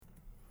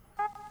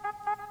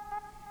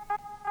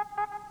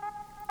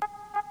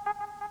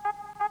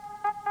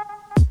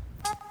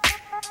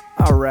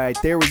right,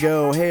 there we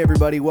go. Hey,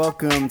 everybody.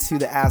 Welcome to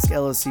the Ask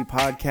LOC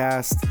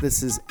podcast.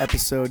 This is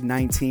episode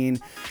 19.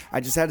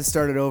 I just had to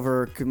start it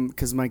over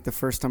because, Mike, the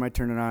first time I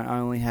turned it on, I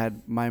only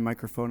had my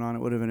microphone on. It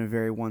would have been a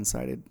very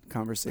one-sided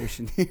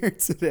conversation here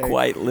today.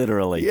 Quite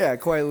literally. Yeah,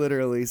 quite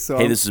literally. So,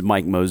 hey, this is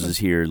Mike Moses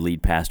here,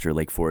 lead pastor,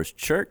 Lake Forest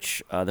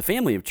Church, the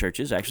family of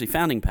churches, actually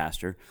founding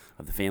pastor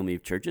of the family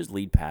of churches,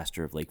 lead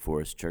pastor of Lake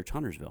Forest Church,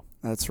 Huntersville.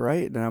 That's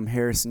right. And I'm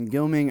Harrison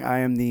Gilming. I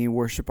am the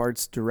worship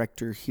arts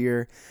director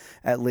here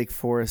at Lake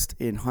Forest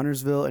in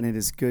Huntersville, and it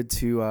is good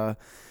to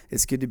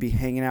be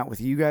hanging out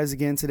with you guys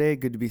again today.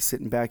 Good to be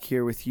sitting back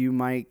here with you,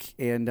 Mike.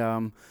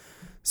 And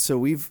so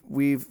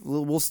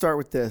we'll start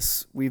with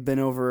this. We've been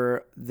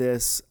over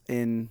this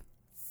in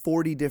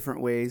 40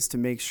 different ways to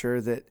make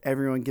sure that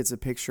everyone gets a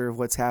picture of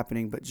what's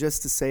happening. But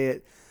just to say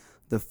it,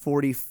 the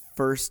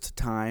 41st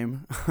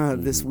time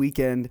this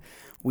weekend,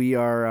 we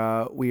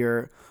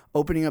are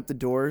opening up the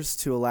doors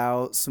to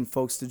allow some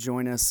folks to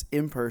join us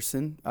in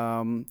person,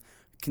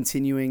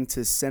 continuing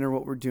to center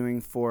what we're doing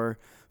for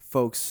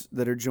folks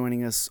that are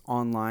joining us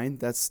online.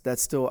 That's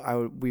still,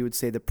 we would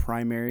say, the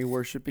primary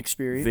worship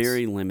experience.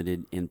 Very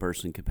limited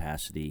in-person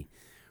capacity.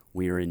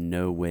 We are in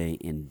no way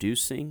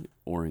inducing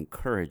or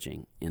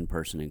encouraging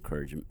in-person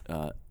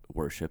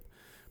worship,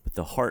 but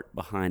the heart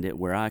behind it,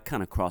 where I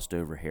kind of crossed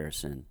over,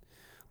 Harrison,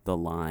 the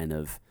line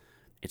of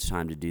it's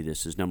time to do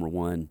this is, number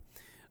one,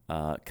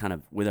 kind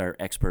of with our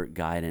expert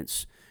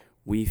guidance,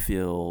 we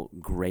feel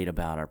great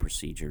about our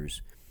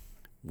procedures.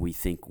 We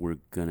think we're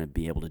going to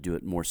be able to do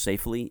it more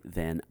safely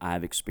than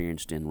I've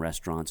experienced in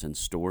restaurants and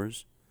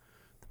stores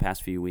the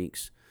past few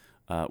weeks.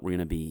 We're going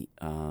to be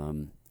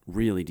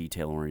really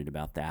detail-oriented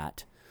about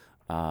that.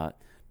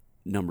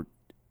 Number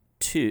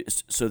two,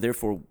 so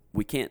therefore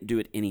we can't do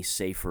it any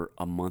safer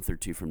a month or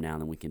two from now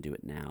than we can do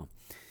it now.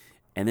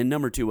 And then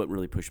number two, what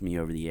really pushed me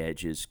over the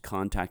edge is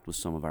contact with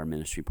some of our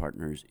ministry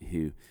partners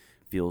who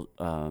feel,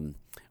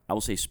 I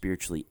will say,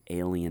 spiritually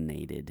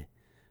alienated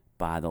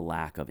by the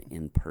lack of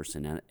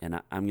in-person.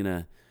 And I'm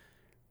going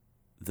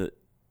to,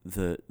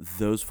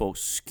 those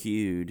folks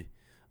skewed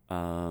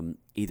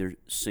either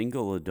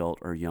single adult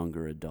or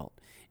younger adult.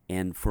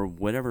 And for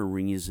whatever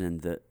reason,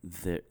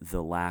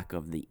 the lack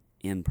of the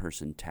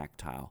in-person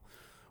tactile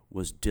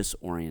was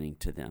disorienting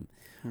to them.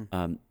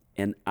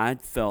 And I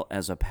felt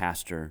as a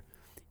pastor,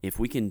 if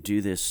we can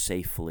do this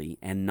safely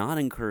and not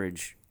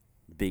encourage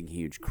big,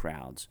 huge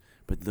crowds,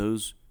 but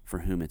those for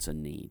whom it's a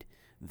need,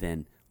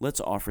 then let's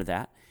offer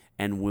that,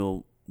 and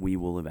we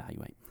will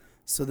evaluate.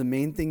 So the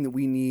main thing that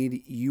we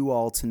need you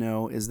all to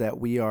know is that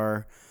we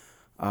are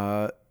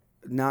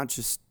not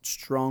just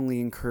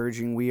strongly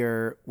encouraging, we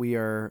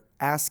are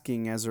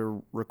asking as a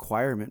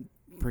requirement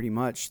pretty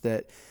much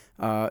that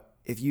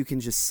if you can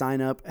just sign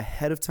up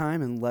ahead of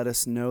time and let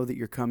us know that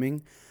you're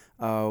coming,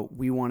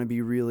 we want to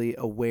be really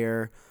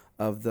aware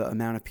of the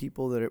amount of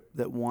people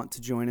that want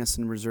to join us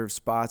and reserve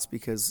spots,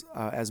 because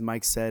as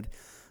Mike said,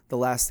 the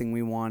last thing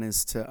we want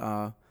is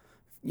to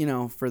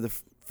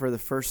for the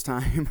first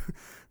time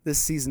this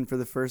season, for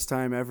the first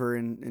time ever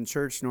in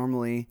church,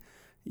 normally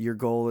your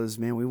goal is,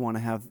 man, we want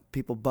to have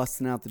people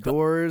busting out the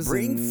doors.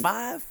 Bring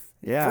 5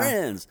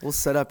 friends. We'll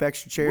set up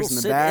extra chairs in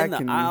the sit back.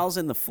 in the aisles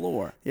and the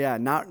floor. Yeah,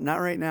 not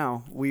right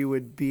now. We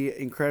would be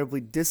incredibly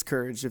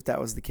discouraged if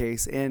that was the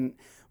case. And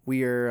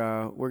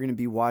we're going to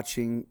be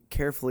watching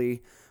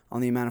carefully on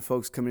the amount of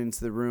folks coming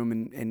into the room.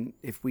 And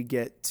if we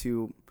get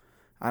to,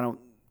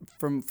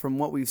 from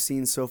what we've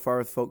seen so far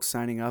with folks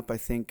signing up, I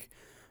think,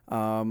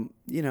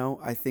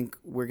 I think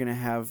we're going to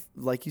have,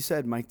 like you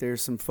said, Mike,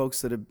 there's some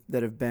folks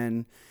that have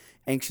been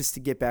anxious to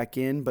get back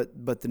in,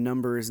 but the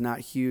number is not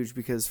huge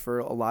because for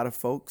a lot of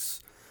folks,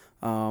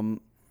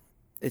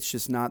 it's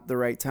just not the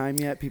right time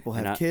yet. People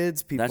have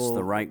kids. That's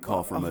the right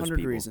call for most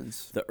people.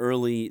 Reasons.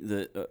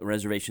 The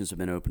reservations have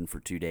been open for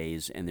 2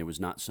 days, and there was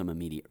not some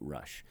immediate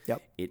rush.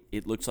 Yep.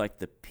 It looks like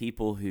the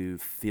people who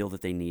feel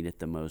that they need it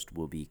the most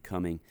will be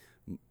coming.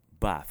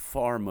 By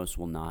far, most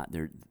will not.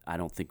 I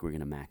don't think we're going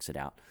to max it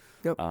out.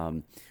 Yep.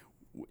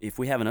 If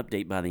we have an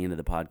update by the end of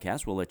the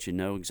podcast, we'll let you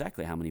know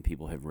exactly how many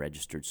people have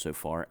registered so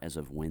far as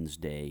of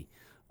Wednesday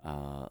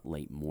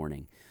late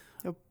morning.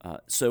 Yep.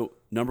 So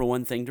number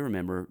one thing to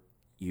remember,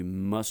 you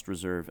must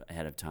reserve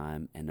ahead of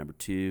time. And number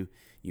two,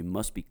 you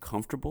must be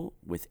comfortable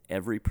with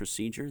every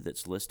procedure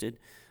that's listed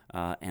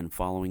and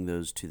following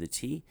those to the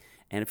T.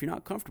 And if you're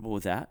not comfortable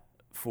with that,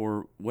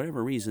 for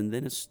whatever reason,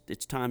 then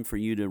it's time for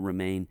you to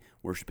remain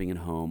worshiping at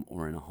home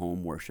or in a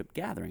home worship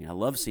gathering. I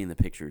love seeing the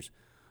pictures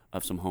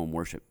of some home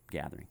worship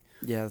gathering.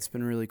 Yeah, it's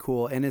been really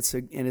cool, and it's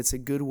a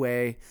good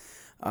way.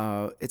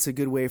 It's a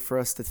good way for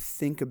us to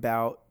think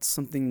about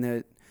something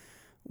that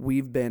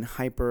we've been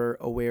hyper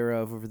aware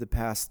of over the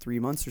past 3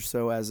 months or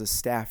so as a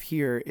staff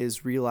here,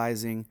 is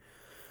realizing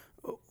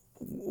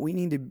we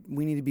need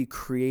to be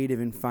creative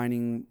in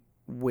finding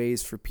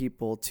ways for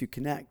people to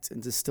connect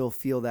and to still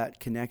feel that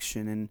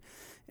connection.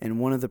 And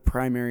one of the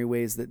primary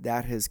ways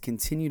that has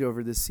continued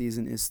over this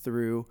season is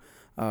through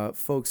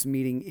folks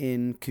meeting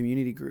in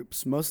community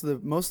groups. Most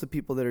of the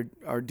people that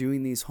are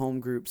doing these home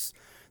groups,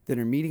 that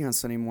are meeting on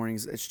Sunday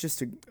mornings. It's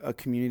just a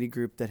community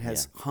group that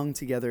has hung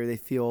together. They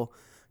feel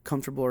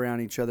comfortable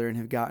around each other and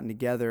have gotten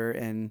together.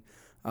 And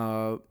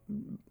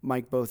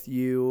Mike, both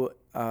you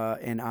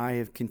and I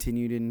have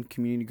continued in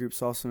community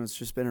groups also, and it's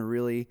just been a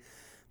really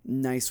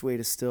nice way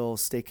to still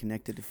stay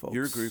connected to folks.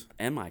 Your group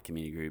and my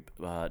community group,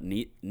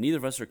 neither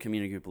of us are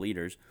community group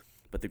leaders,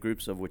 but the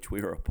groups of which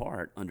we are a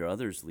part under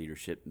others'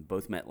 leadership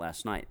both met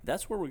last night.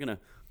 That's where we're going to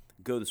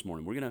go this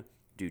morning. We're going to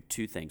do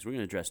two things. We're going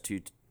to address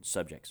two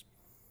subjects.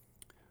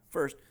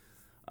 First,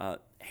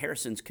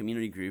 Harrison's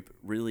community group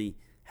really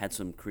had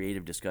some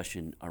creative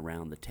discussion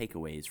around the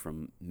takeaways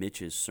from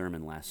Mitch's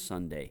sermon last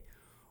Sunday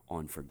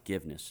on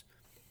forgiveness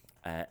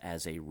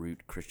as a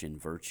root Christian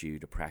virtue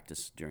to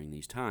practice during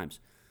these times.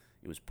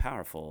 It was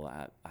powerful.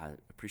 I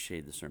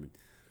appreciated the sermon.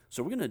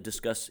 So we're going to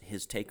discuss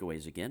his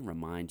takeaways again,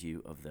 remind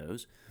you of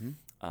those.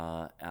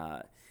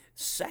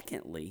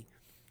 Secondly,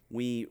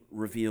 we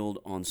revealed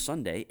on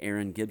Sunday,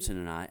 Aaron Gibson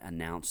and I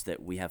announced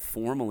that we have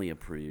formally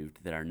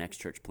approved that our next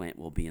church plant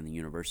will be in the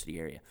university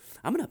area.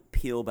 I'm going to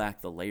peel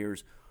back the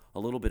layers a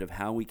little bit of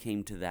how we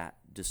came to that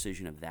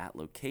decision of that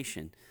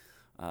location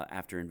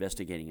after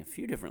investigating a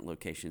few different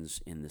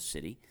locations in the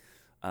city,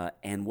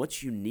 and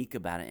what's unique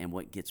about it and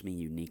what gets me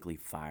uniquely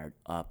fired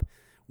up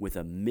with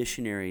a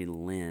missionary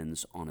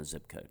lens on a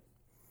zip code.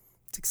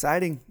 It's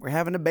exciting. We're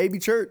having a baby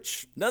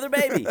church. Another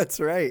baby. That's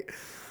right.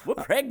 We're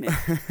pregnant.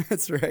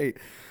 That's right.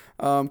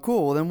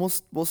 Cool. Well, then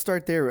we'll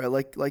start there.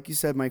 Like you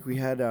said, Mike, we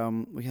had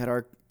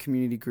our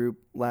community group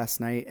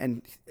last night,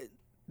 and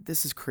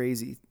this is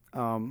crazy.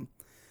 I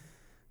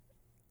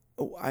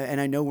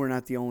know we're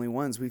not the only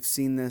ones. We've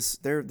seen this.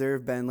 There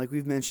have been, like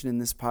we've mentioned in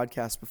this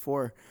podcast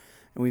before,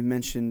 and we've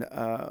mentioned,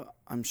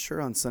 I'm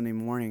sure on Sunday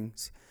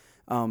mornings,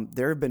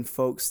 there have been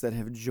folks that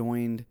have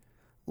joined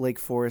Lake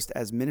Forest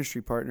as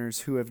ministry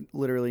partners who have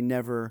literally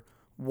never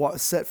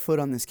set foot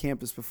on this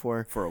campus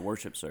before. For a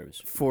worship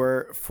service.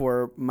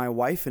 For my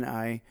wife and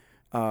I,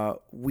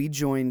 we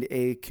joined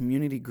a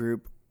community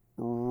group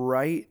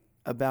right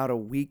about a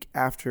week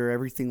after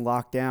everything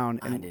locked down.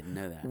 And I didn't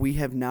know that. We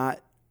have not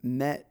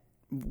met.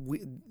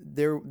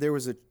 There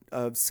was a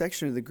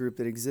section of the group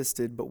that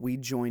existed, but we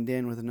joined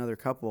in with another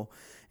couple.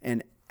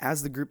 And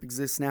as the group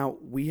exists now,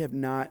 we have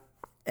not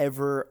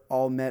ever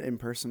all met in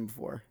person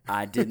before.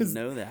 I didn't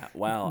know that.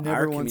 Wow. Never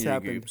Our once community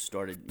happened. group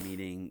started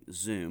meeting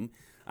Zoom.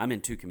 I'm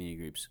in two community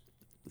groups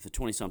with the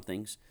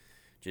 20-somethings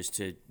just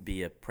to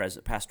be a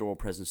pastoral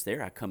presence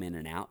there. I come in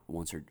and out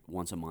once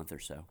a month or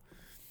so.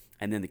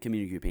 And then the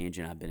community group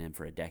Angie and I have been in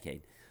for a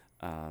decade.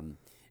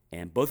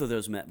 And both of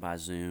those met by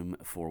Zoom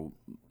for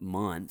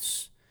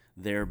months.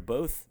 They're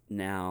both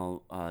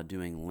now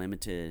doing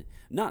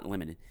not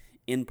limited,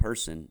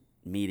 in-person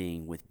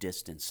meeting with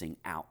distancing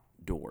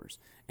outdoors.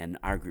 And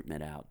our group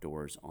met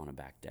outdoors on a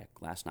back deck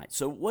last night.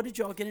 So what did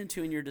y'all get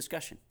into in your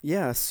discussion?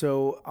 Yeah,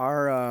 so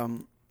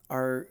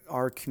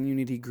our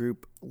community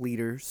group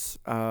leaders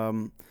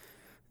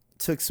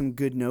took some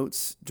good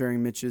notes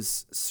during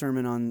Mitch's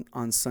sermon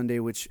on Sunday,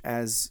 which,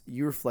 as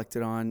you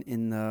reflected on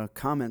in the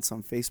comments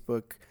on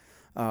Facebook,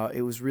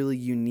 it was really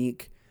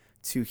unique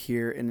to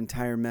hear an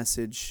entire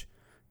message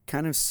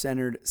kind of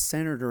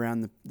centered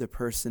around the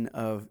person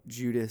of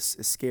Judas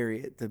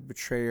Iscariot, the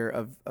betrayer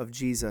of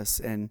Jesus.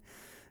 And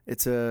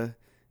it's a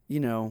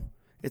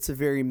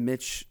very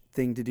Mitch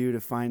thing to do, to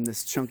find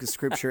this chunk of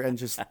scripture and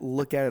just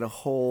look at it a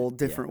whole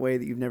different way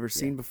that you've never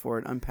seen before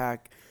and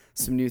unpack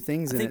some new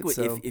things in it.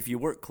 So if you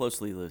work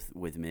closely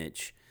with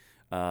Mitch,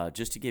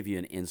 just to give you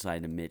an insight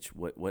into Mitch,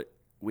 what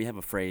we have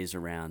a phrase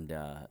around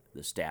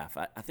the staff.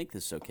 I think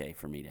this is okay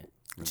for me to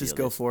just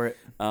go for it.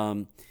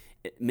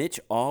 Mitch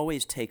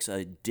always takes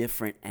a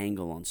different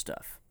angle on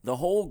stuff. The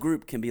whole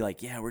group can be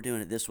like, yeah, we're doing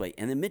it this way.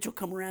 And then Mitch will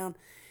come around,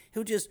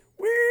 he'll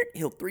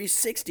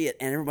 360 it,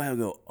 and everybody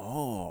will go,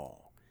 oh,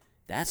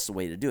 that's the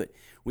way to do it.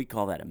 We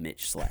call that a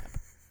Mitch slap.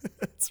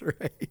 That's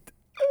right.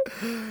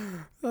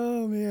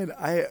 Oh, man.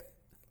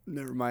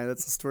 Never mind.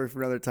 That's a story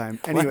for another time.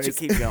 Anyways. Why don't you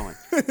keep going?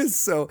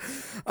 So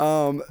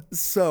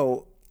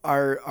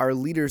our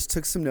leaders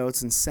took some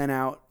notes and sent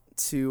out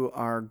to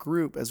our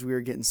group as we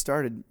were getting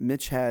started.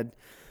 Mitch had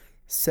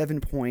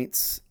 7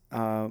 points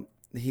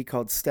he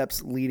called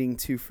steps leading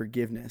to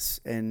forgiveness.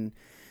 And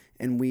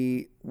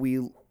we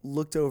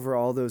looked over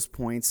all those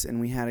points, and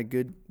we had a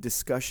good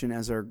discussion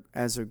as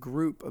a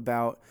group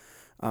about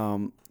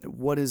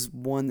what is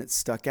one that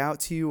stuck out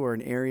to you, or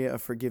an area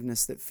of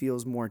forgiveness that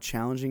feels more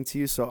challenging to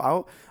you.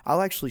 So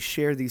I'll actually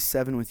share these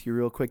 7 with you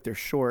real quick. They're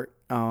short,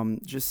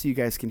 just so you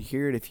guys can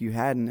hear it if you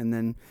hadn't, and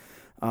then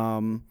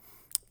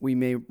we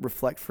may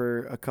reflect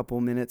for a couple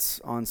minutes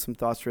on some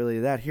thoughts related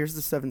to that. Here's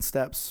the 7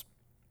 steps.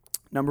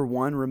 Number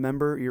 1,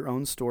 remember your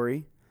own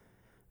story.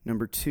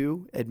 Number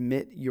 2,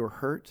 admit your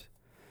hurt.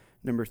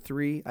 Number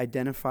 3,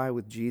 identify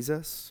with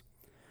Jesus.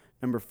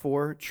 Number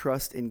 4,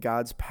 trust in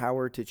God's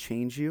power to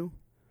change you.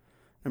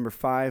 Number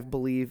 5,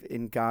 believe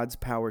in God's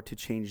power to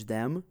change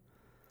them.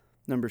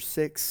 Number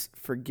 6,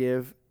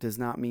 forgive does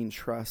not mean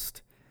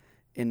trust.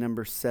 And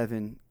number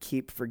 7,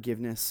 keep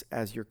forgiveness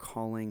as your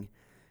calling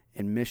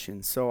and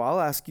mission. So I'll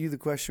ask you the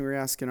question we were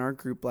asking our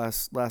group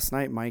last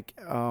night, Mike.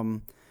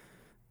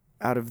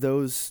 Out of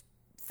those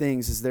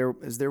things, is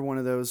there one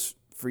of those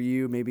for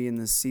you, maybe in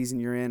the season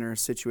you're in or a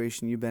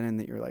situation you've been in,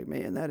 that you're like,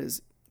 man, that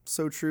is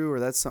so true, or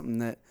that's something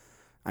that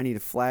I need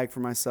to flag for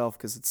myself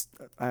because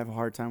I have a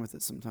hard time with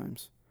it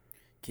sometimes?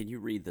 Can you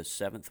read the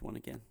 7th one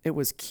again? It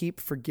was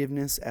keep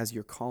forgiveness as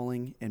your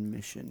calling and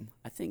mission.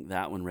 I think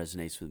that one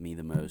resonates with me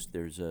the most.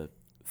 There's a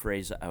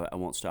phrase, I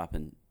won't stop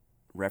and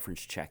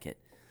reference check it,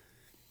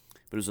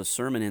 but it was a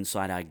sermon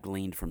insight I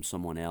gleaned from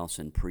someone else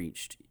and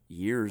preached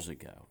years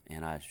ago,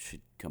 and I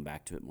should come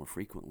back to it more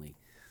frequently.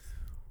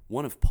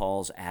 One of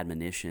Paul's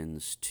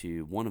admonitions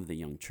to one of the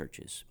young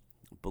churches,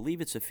 I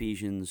believe it's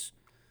Ephesians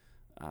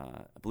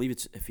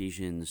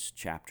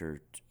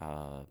chapter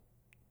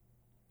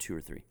 2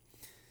 or 3.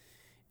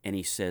 And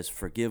he says,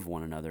 forgive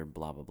one another,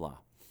 blah, blah, blah.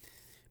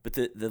 But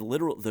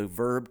the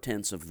verb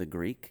tense of the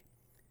Greek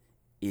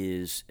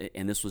is,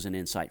 and this was an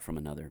insight from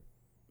another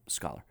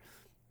scholar,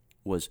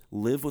 was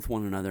live with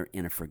one another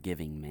in a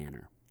forgiving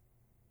manner.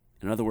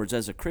 In other words,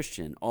 as a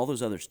Christian, all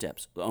those other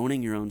steps,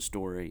 owning your own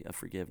story of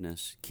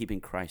forgiveness, keeping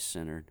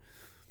Christ-centered,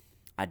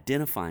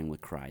 identifying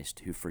with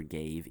Christ who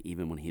forgave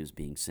even when he was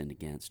being sinned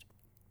against,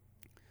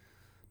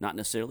 not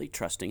necessarily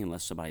trusting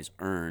unless somebody's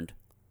earned,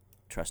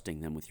 trusting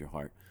them with your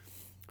heart,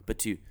 but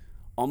to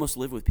almost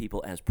live with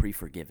people as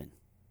pre-forgiven,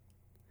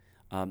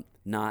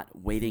 not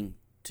waiting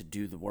to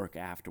do the work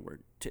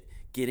afterward, to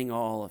getting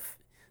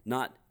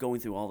not going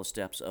through all the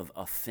steps of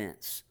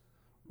offense,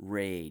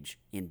 rage,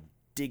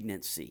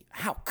 indignancy.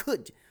 How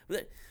could you?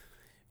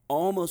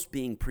 Almost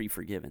being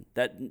pre-forgiven.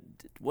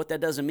 What that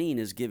doesn't mean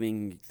is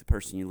giving the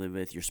person you live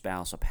with, your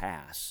spouse, a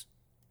pass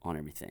on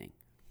everything.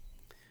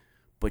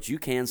 But you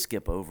can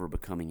skip over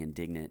becoming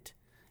indignant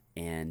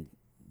and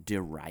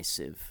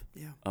derisive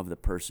of the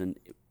person,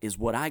 is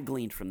what I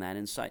gleaned from that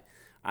insight.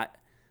 I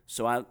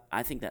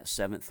think that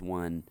 7th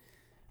one,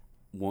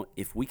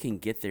 if we can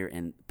get there,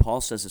 and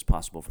Paul says it's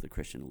possible for the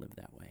Christian to live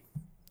that way.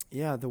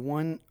 Yeah, the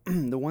one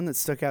that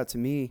stuck out to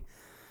me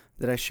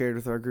that I shared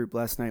with our group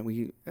last night,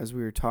 as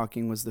we were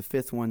talking, was the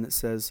 5th one that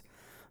says,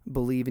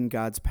 believe in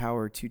God's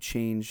power to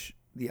change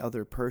the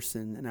other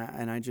person.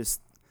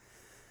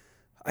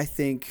 I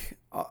think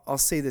I'll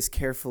say this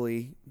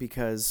carefully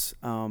because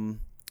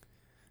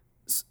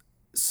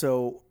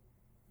so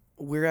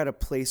we're at a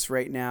place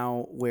right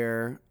now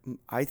where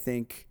I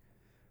think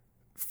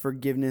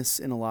forgiveness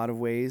in a lot of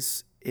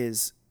ways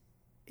is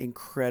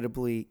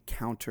incredibly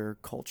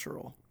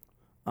countercultural.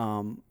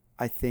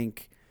 I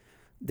think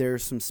there are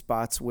some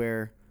spots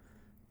where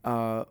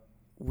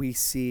we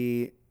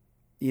see,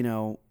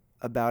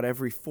 about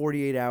every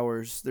 48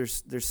 hours,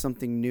 there's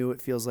something new,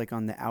 it feels like,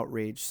 on the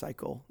outrage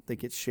cycle that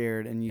gets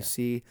shared. And you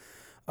see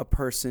a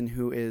person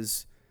who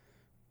is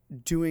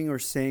doing or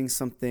saying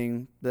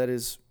something that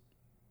is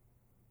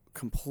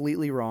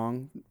completely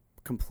wrong,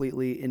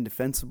 completely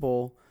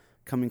indefensible,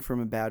 coming from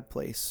a bad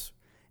place.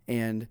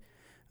 And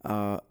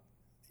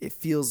it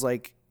feels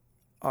like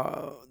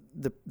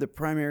the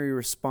primary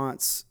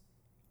response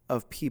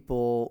of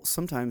people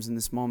sometimes in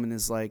this moment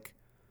is like,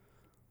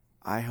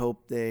 I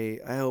hope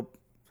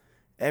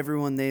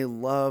everyone they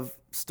love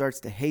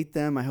starts to hate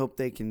them. I hope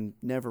they can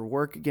never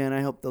work again.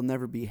 I hope they'll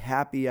never be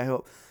happy. I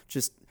hope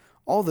just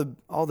all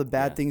the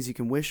bad things you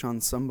can wish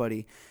on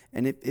somebody.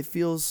 And it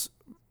feels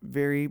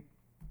very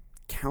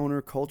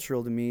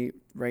countercultural to me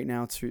right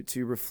now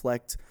to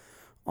reflect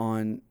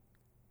on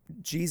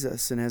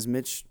Jesus. And as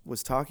Mitch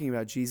was talking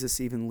about, Jesus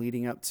even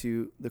leading up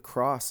to the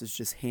cross is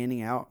just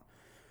handing out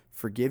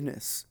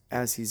forgiveness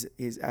as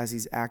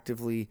he's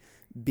actively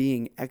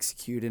being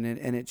executed,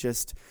 and it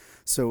just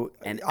so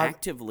and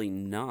actively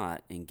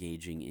not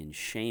engaging in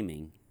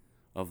shaming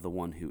of the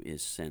one who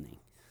is sinning.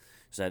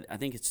 So I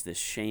think it's this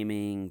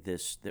shaming,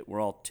 that we're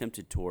all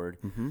tempted toward,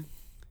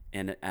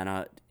 and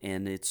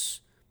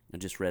it's, I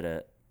just read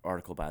an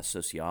article by a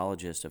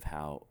sociologist of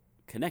how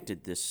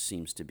connected this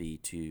seems to be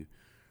to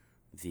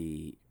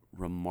the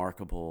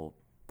remarkable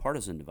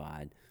partisan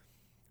divide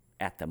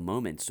at the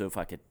moment. So if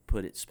I could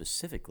put it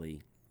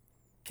specifically,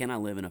 can I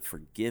live in a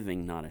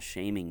forgiving, not a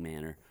shaming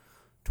manner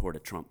toward a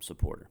Trump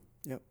supporter?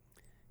 Yep.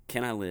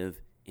 Can I live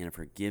in a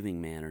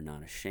forgiving manner,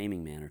 not a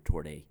shaming manner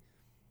toward a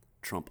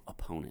Trump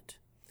opponent?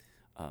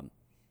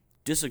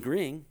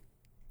 Disagreeing,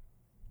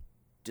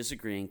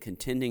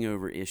 contending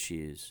over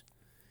issues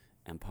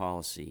and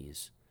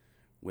policies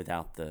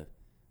without the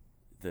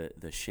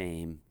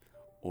shame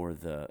or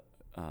the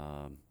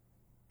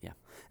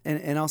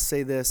And I'll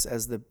say this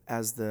as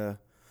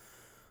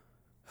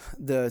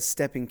the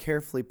stepping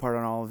carefully part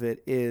on all of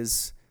it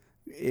is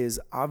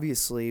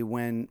obviously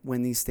when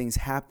these things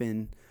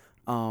happen,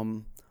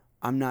 I'm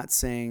not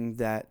saying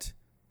that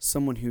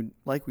someone who,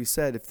 like we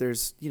said, if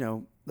there's,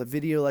 a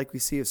video like we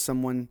see of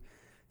someone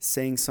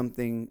saying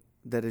something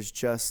that is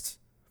just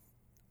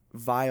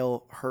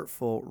vile,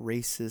 hurtful,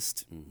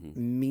 racist,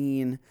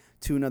 mean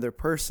to another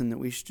person, that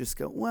we should just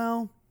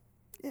go,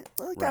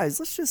 guys,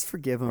 let's just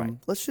forgive them. Right.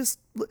 Let's just,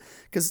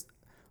 because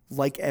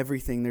like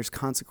everything, there's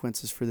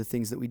consequences for the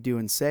things that we do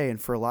and say. And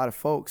for a lot of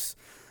folks,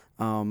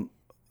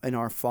 in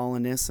our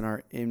fallenness and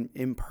our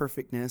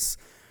imperfectness,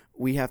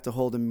 we have to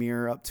hold a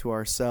mirror up to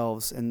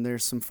ourselves. And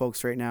there's some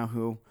folks right now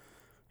who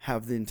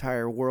have the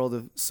entire world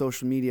of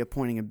social media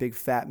pointing a big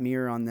fat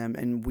mirror on them.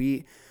 And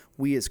we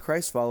as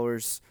Christ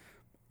followers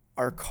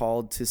are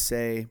called to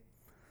say,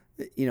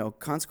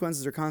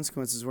 consequences are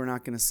consequences. We're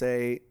not going to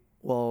say,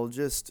 well,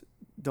 just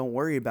don't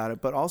worry about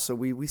it. But also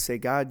we say,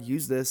 God,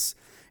 use this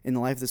in the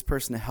life of this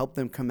person to help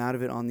them come out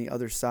of it on the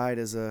other side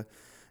as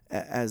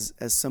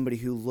somebody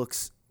who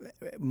looks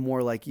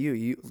more like you.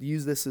 You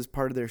use this as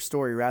part of their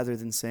story rather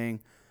than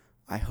saying,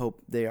 I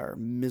hope they are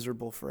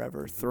miserable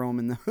forever. Throw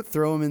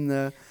them in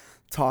the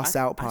toss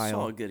out pile. I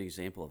saw a good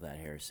example of that,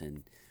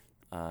 Harrison.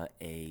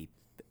 A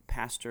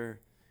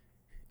pastor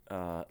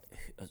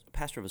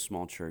of a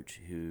small church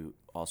who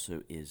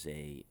also is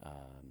a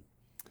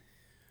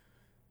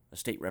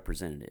state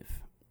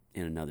representative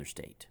in another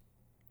state.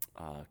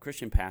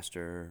 Christian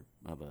pastor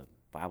of a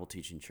Bible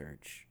teaching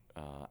church.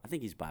 I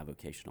think he's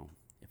bivocational,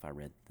 if I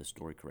read the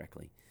story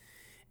correctly.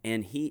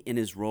 And he, in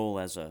his role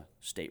as a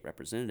state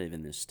representative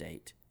in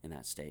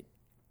that state,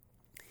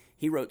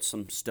 he wrote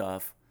some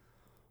stuff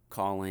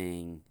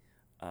calling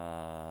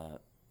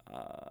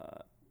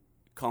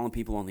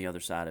people on the other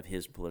side of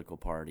his political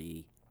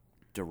party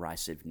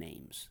derisive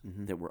names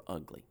that were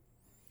ugly.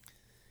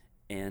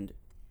 And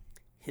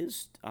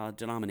his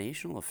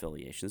denominational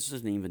affiliation, this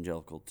is an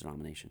evangelical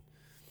denomination,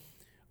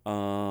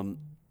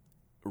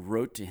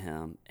 wrote to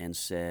him and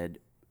said,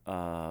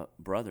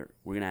 brother,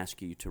 we're going to ask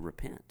you to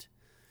repent.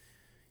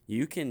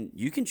 You can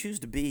choose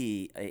to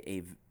be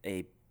a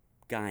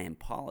guy in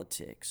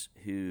politics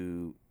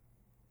who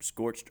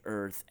scorched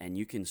earth, and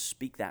you can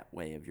speak that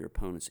way of your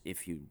opponents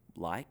if you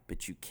like,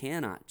 but you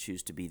cannot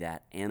choose to be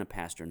that and a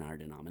pastor in our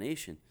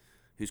denomination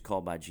who's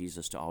called by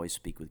Jesus to always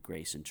speak with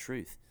grace and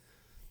truth.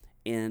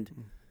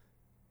 And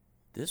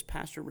this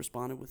pastor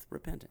responded with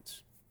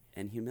repentance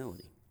and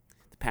humility.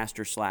 The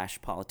pastor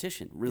 /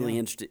 politician, really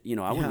interested.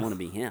 I wouldn't want to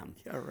be him.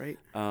 Yeah, right.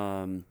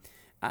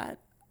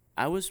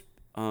 I was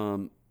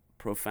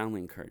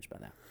profoundly encouraged by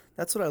that.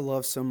 That's what I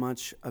love so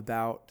much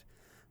about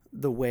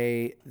the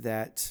way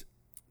that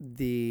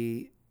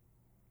the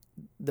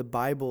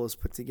Bible is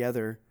put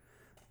together.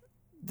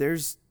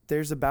 There's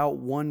about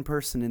one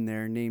person in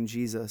there named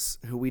Jesus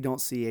who we don't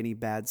see any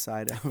bad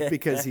side of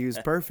because he was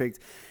perfect.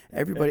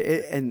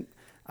 Everybody, and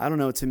I don't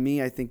know, to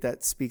me, I think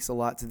that speaks a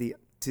lot to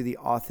the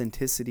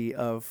authenticity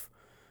of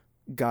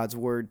God's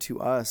word to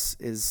us.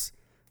 Is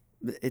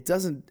it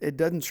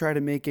doesn't try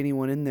to make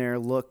anyone in there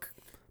look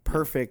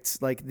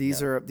perfect. Like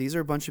these are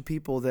a bunch of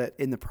people that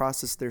in the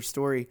process of their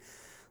story,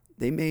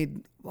 they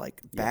made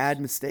bad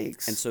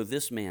mistakes. And so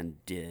this man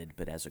did,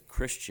 but as a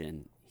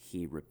Christian,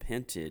 he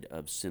repented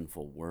of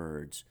sinful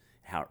words,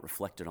 how it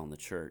reflected on the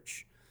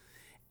church,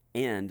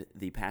 and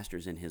the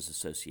pastors in his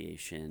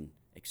association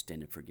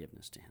extended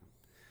forgiveness to him.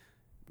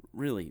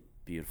 Really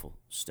beautiful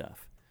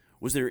stuff.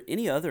 Was there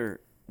any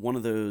other one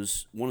of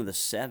the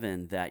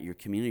 7 that your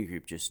community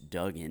group just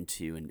dug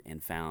into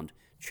and found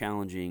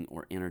challenging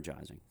or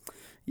energizing?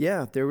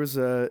 Yeah, there was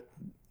someone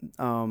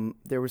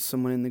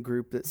in the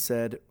group that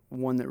said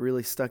one that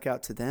really stuck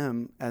out to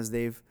them as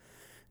they've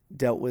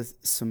dealt with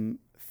some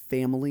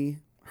family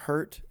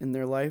hurt in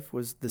their life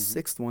was the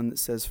 6th one that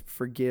says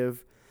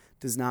forgive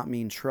does not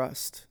mean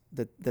trust.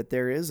 That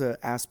there is an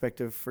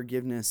aspect of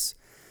forgiveness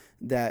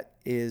that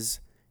it's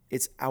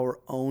our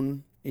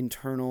own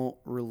internal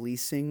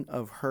releasing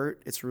of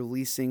hurt. It's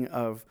releasing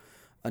of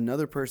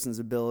another person's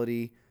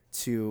ability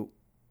to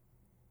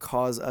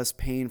cause us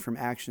pain from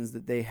actions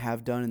that they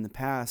have done in the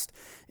past.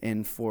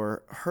 And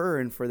for her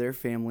and for their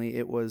family,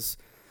 it was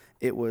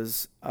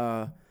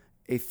a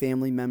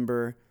family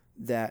member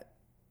that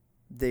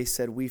they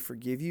said, we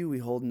forgive you, we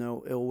hold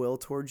no ill will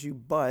towards you,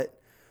 but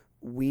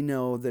we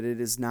know that it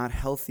is not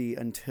healthy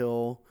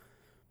until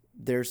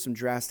there's some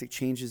drastic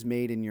changes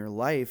made in your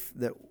life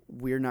that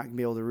we're not going to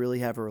be able to really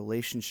have a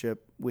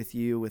relationship with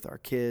you, with our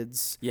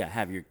kids. Yeah,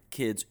 have your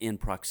kids in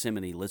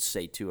proximity, let's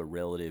say, to a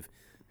relative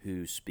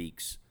who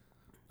speaks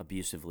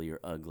abusively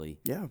or ugly.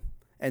 Yeah.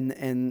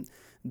 And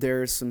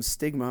there's some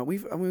stigma.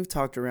 We've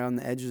talked around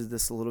the edges of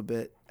this a little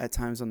bit at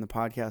times on the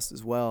podcast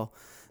as well,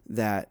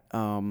 that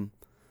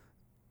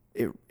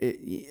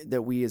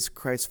that we as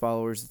Christ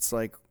followers, it's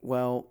like,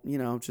 well,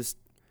 just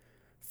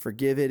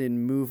forgive it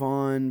and move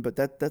on. But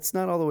that's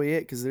not all the way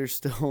it, because there's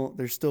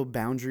still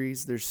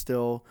boundaries. There's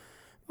still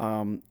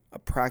a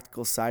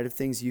practical side of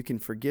things. You can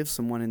forgive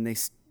someone and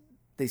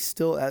they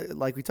still,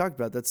 like we talked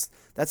about,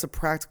 that's a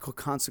practical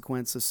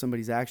consequence of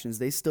somebody's actions.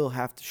 They still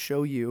have to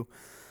show you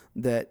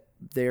that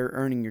they're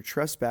earning your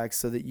trust back,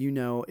 so that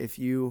if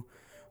you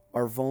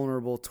are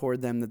vulnerable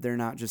toward them, that they're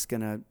not just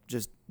going to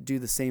just do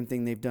the same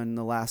thing they've done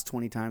the last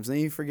 20 times. And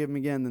then you forgive them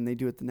again, then they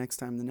do it the next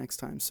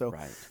time. So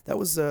right.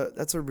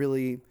 That's a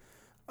really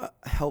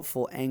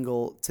helpful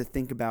angle to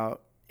think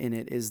about in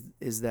it,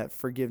 is that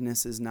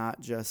forgiveness is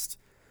not just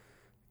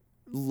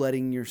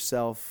letting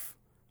yourself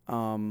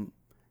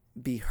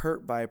be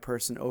hurt by a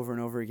person over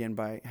and over again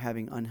by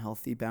having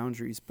unhealthy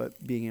boundaries,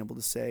 but being able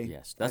to say,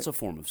 yes, that's a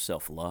form of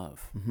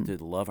self-love, to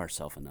love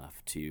ourselves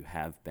enough to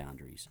have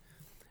boundaries.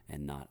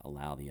 and not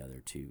allow the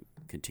other to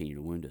continue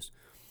to wound us.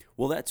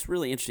 Well, that's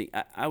really interesting.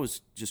 I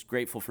was just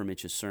grateful for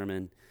Mitch's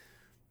sermon.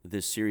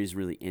 This series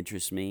really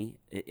interests me.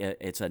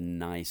 It's a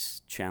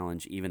nice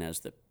challenge, even as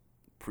the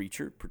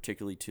preacher,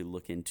 particularly to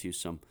look into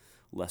some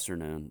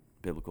lesser-known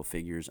biblical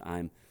figures.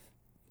 I'm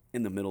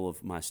in the middle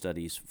of my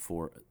studies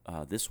for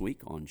this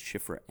week on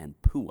Shiphrah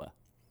and Puah,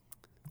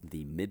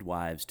 the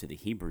midwives to the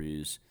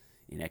Hebrews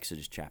in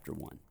Exodus chapter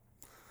 1.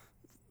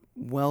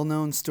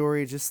 Well-known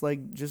story, just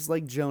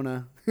like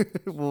Jonah.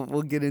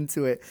 We'll get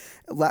into it.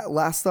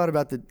 Last thought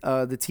about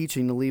the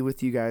teaching to leave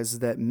with you guys is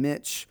that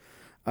Mitch,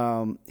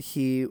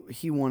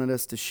 he wanted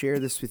us to share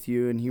this with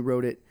you, and he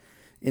wrote it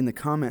in the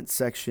comments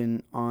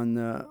section on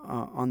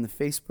the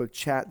Facebook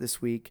chat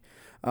this week.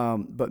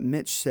 But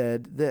Mitch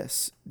said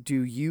this: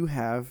 "Do you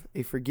have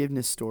a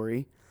forgiveness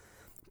story?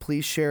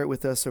 Please share it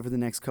with us over the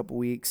next couple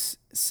weeks.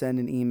 Send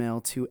an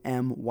email to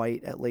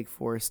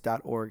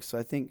mwhite@lakeforest.org." So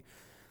I think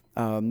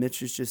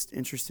Mitch is just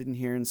interested in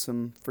hearing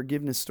some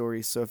forgiveness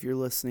stories. So if you're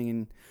listening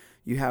and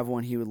you have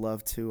one, he'd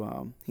love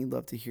to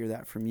hear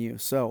that from you.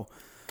 So,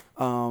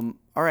 all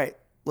right,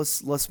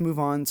 let's move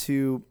on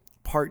to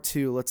part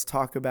 2. Let's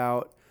talk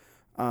about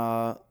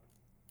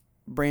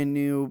brand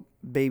new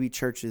baby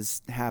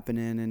churches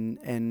happening.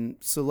 And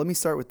so let me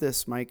start with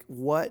this, Mike.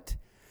 What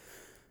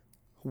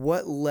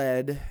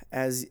led,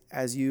 as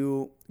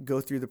you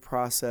go through the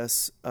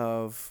process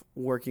of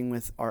working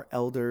with our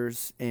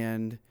elders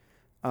and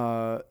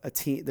a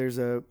team? There's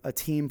a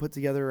team put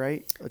together,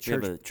 right? We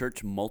have a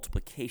church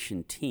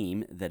multiplication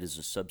team that is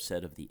a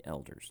subset of the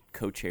elders,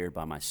 co-chaired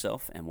by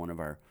myself and one of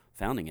our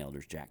founding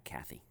elders, Jack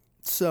Cathy.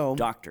 So,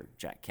 Dr.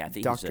 Jack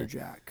Cathy. Dr.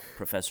 Jack,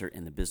 professor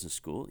in the business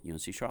school at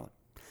UNC Charlotte.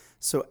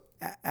 So,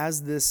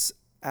 as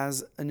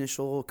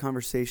initial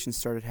conversations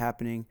started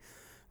happening,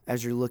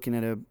 as you're looking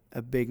at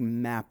a big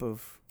map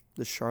of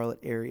the Charlotte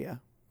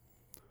area,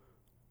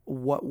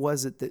 what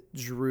was it that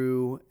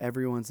drew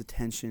everyone's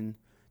attention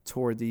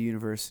toward the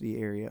university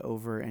area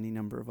over any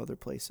number of other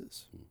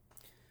places?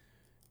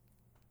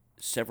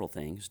 Several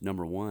things.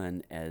 Number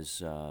one,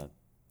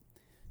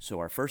 so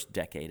our first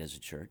decade as a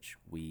church,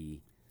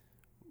 we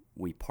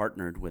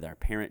partnered with our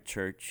parent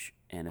church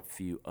and a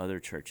few other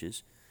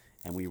churches,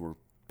 and we were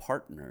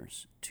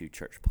partners to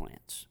church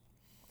plants.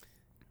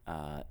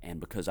 And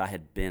because I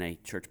had been a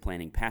church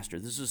planting pastor,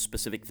 this is a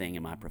specific thing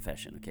in my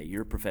profession. Okay,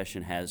 your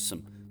profession has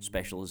some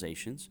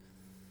specializations.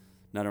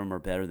 None of them are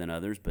better than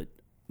others, but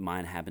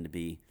mine happened to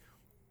be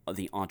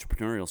the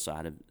entrepreneurial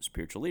side of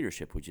spiritual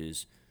leadership, which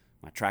is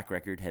my track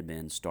record had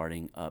been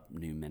starting up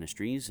new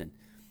ministries and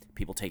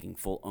people taking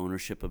full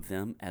ownership of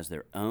them as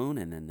their own,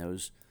 and then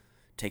those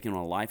taking on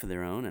a life of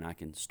their own, and I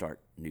can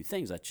start new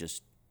things.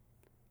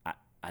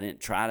 I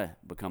didn't try to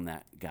become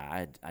that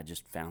guy. I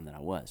just found that I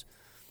was.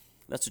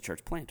 That's a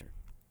church planter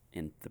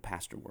in the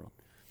pastor world.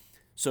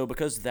 So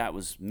because that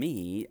was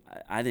me,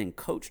 I then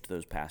coached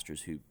those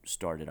pastors who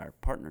started our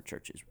partner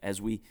churches.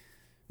 As we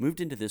moved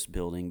into this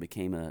building,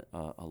 became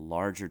a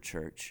larger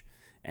church,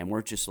 and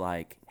we're just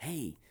like,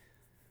 hey,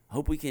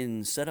 hope we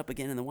can set up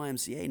again in the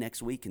YMCA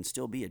next week and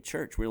still be a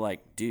church. We're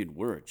like, dude,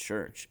 we're a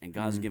church, and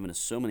God's given us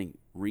so many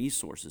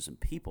resources and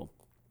people.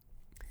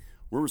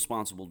 We're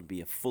responsible to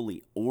be a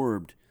fully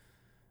orbed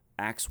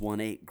Acts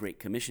 1:8 Great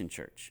Commission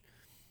church,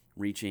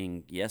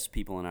 reaching, yes,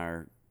 people in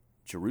our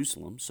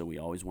Jerusalem, so we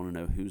always want to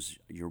know who's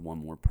your one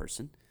more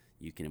person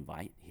you can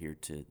invite here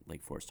to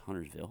Lake Forest,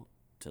 Huntersville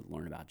to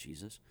learn about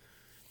Jesus.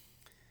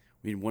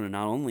 We want to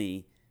not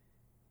only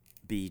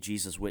be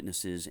Jesus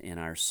witnesses in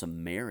our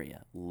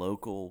Samaria,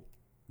 local,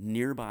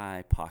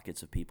 nearby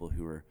pockets of people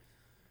who are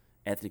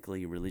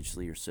ethnically,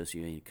 religiously, or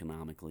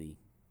socioeconomically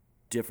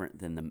different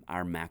than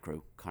our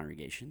macro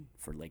congregation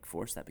for Lake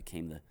Forest. That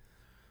became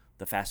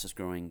the fastest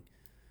growing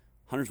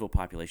Huntersville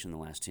population in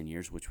the last 10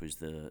 years, which was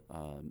the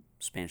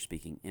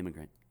Spanish-speaking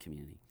immigrant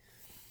community.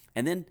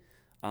 And then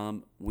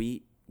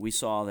we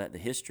saw that the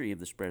history of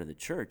the spread of the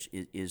church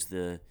is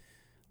the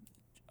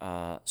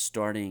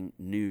starting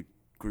new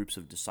groups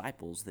of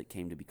disciples that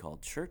came to be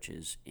called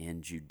churches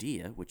in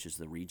Judea, which is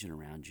the region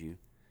around you,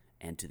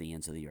 and to the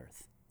ends of the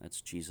earth.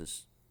 That's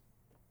Jesus'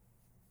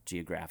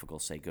 geographical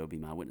say, go be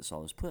my witness,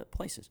 all those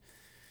places.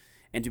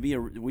 And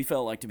we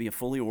felt like to be a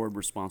fully orbed,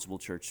 responsible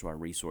church to our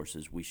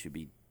resources, we should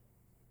be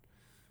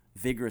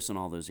vigorous in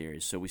all those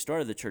areas. So we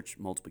started the church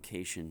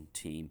multiplication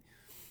team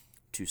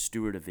to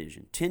steward a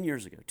vision 10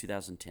 years ago,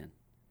 2010,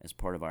 as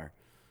part of our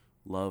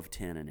Love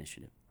 10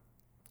 initiative.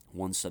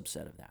 One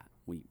subset of that.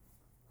 We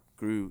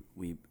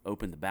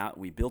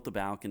built the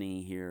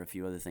balcony here, a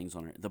few other things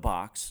on it, the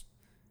box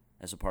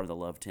as a part of the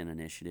Love 10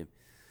 initiative,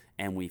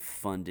 and we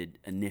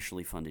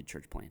initially funded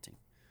church planting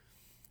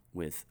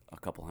with a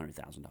couple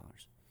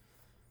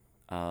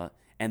 $100,000.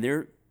 And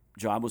their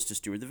job was to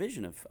steward the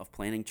vision of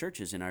planting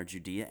churches in our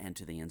Judea and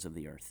to the ends of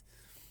the earth.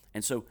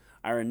 And so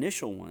our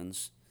initial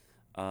ones,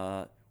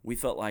 we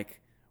felt like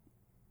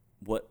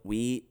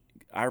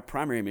our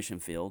primary mission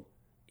field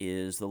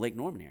is the Lake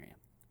Norman area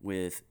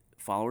with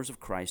followers of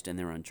Christ and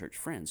their unchurched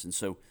friends. And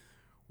so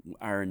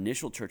our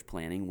initial church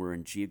planting were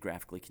in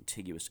geographically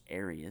contiguous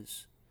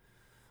areas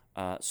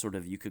sort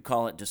of, you could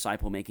call it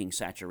disciple-making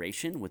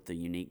saturation with the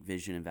unique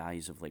vision and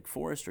values of Lake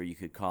Forest, or you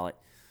could call it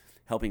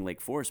helping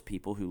Lake Forest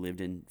people who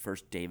lived in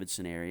first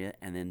Davidson area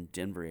and then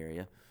Denver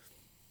area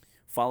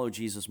follow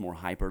Jesus more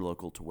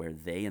hyper-local to where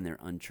they and their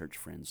unchurched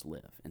friends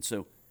live. And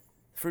so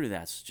the fruit of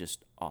that's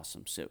just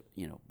awesome. So,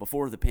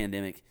 before the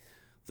pandemic,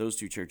 those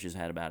two churches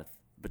had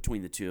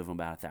between the two of them,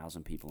 about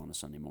 1,000 people on a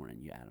Sunday morning.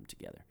 You add them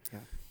together.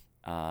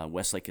 Yeah.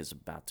 Westlake is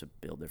about to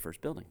build their first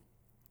building,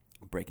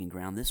 breaking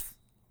ground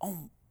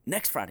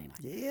next Friday night.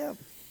 Yeah.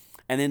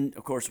 And then,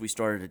 of course, we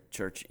started a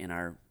church in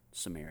our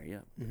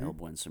Samaria, El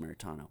Buen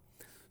Samaritano.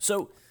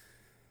 So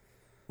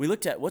we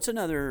looked at what's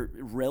another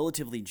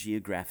relatively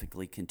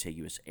geographically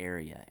contiguous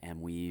area, and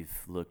we've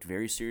looked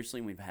very seriously,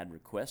 and we've had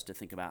requests to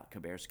think about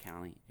Cabarrus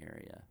County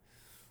area,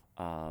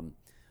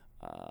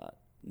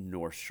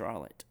 North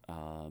Charlotte,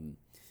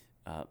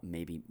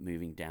 maybe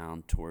moving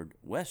down toward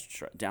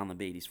down the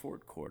Beatties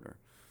Ford corridor.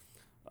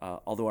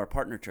 Although our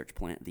partner church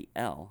plant, the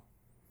L,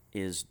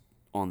 is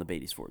on the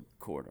Beatties Ford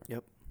corridor.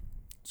 Yep.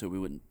 So we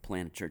wouldn't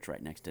plant a church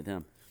right next to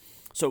them.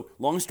 So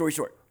long story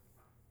short,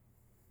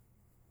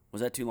 was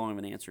that too long of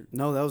an answer?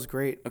 No, that was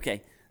great.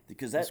 Okay,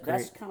 because that's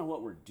kind of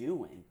what we're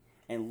doing.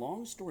 And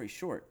long story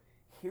short,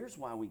 here's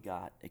why we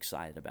got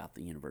excited about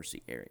the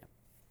university area.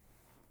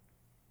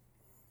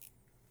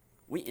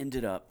 We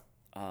ended up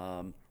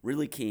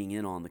really keying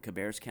in on the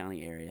Cabarrus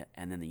County area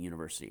and then the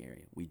university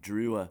area. We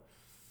drew a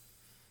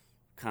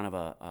kind of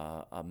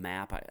a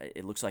map.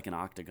 It looks like an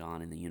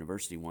octagon in the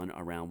university one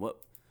around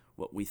what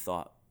we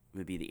thought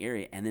would be the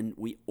area. And then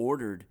we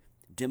ordered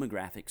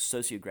demographic,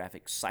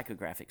 sociographic,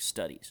 psychographic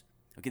studies.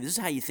 Okay, this is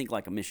how you think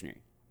like a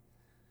missionary,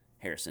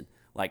 Harrison.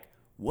 Like,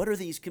 what are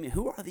these?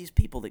 Who are these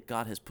people that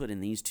God has put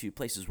in these two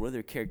places? What are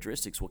their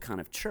characteristics? What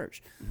kind of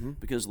church? Mm-hmm.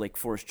 Because Lake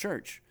Forest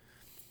Church,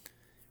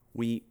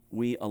 we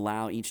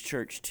allow each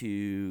church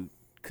to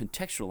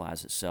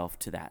contextualize itself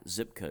to that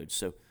zip code.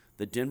 So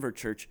the Denver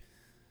church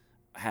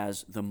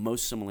has the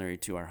most similarity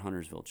to our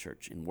Huntersville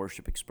church in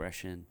worship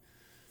expression.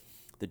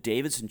 The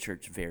Davidson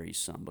church varies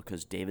some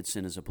because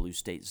Davidson is a blue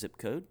state zip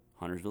code.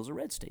 Huntersville is a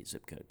red state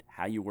zip code.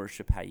 How you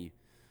worship, how you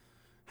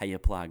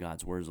apply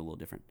God's word is a little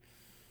different.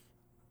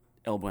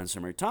 El Buen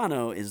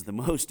Samaritano is the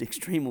most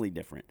extremely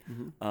different,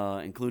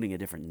 including a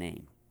different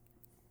name.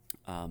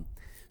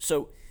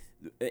 So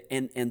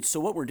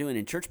what we're doing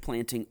in church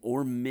planting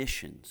or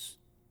missions,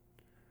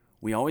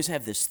 we always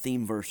have this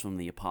theme verse from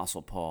the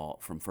Apostle Paul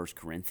from 1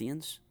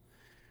 Corinthians,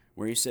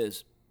 where he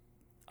says,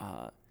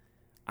 I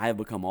have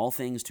become all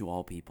things to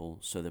all people,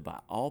 so that by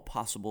all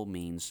possible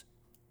means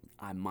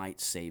I might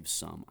save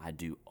some. I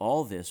do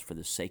all this for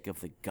the sake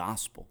of the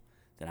gospel,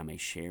 that I may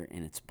share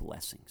in its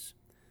blessings.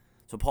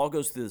 So Paul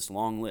goes through this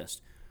long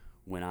list.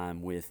 When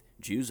I'm with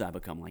Jews, I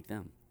become like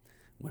them.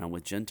 When I'm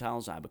with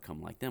Gentiles, I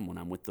become like them. When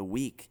I'm with the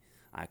weak,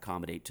 I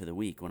accommodate to the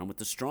weak. When I'm with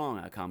the strong,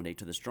 I accommodate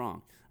to the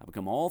strong. I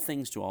become all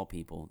things to all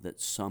people,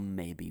 that some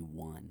may be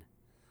one,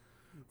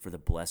 for the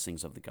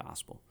blessings of the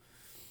gospel.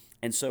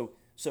 And so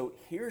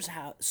here's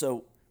how,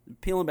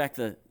 peeling back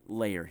the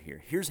layer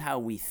here, here's how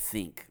we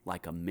think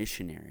like a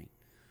missionary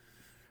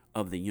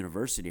of the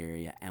university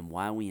area and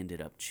why we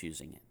ended up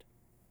choosing it.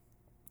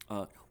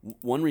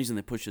 One reason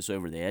that pushed us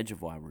over the edge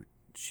of why we're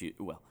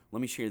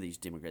let me share these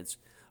demographics.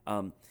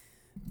 Let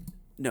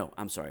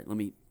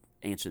me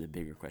answer the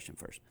bigger question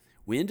first.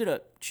 We ended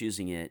up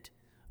choosing it.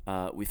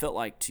 We felt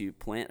like to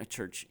plant a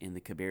church in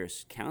the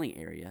Cabarrus County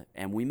area,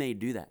 and we may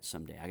do that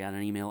someday. I got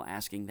an email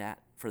asking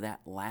for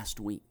that last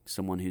week,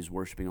 someone who's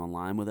worshiping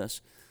online with us,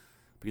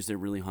 because they're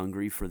really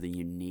hungry for the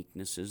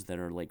uniquenesses that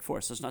are Lake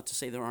Forest. That's not to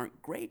say there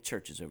aren't great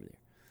churches over there.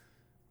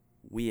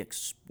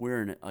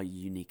 We're in a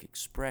unique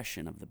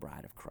expression of the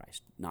bride of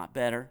Christ. Not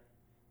better,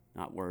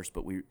 not worse,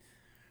 but we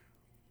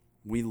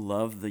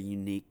love the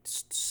unique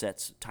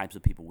types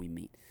of people we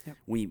meet. Yep.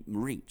 We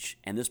reach.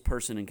 And this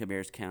person in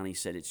Cabarrus County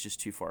said, it's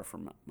just too far for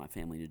my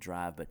family to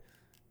drive, but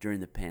during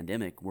the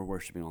pandemic, we're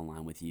worshiping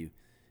online with you.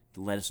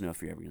 Let us know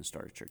if you're ever going to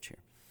start a church here.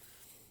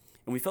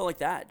 And we felt like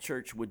that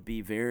church would be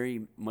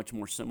very much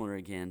more similar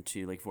again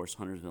to Lake Forest,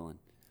 Huntersville, and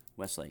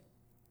Westlake.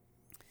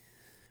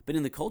 But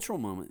in the cultural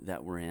moment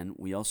that we're in,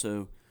 we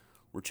also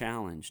were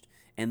challenged.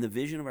 And the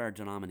vision of our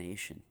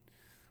denomination,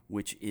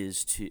 which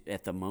is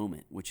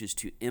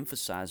to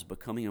emphasize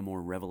becoming a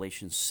more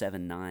Revelation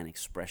 7:9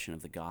 expression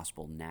of the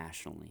gospel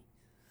nationally,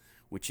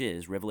 which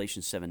is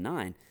Revelation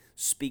 7:9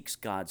 speaks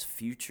God's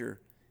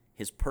future,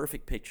 his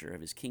perfect picture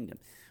of his kingdom.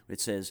 It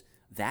says,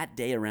 that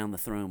day around the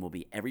throne will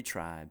be every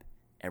tribe,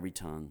 every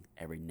tongue,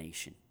 every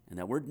nation. And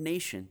that word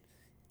nation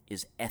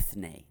is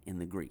ethne in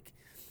the Greek.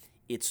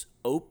 It's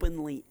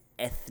openly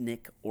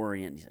ethnic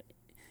oriented.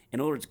 In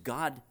other words,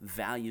 God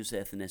values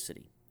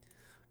ethnicity.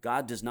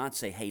 God does not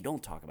say, hey,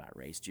 don't talk about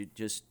race. You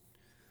just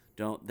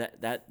don't.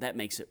 That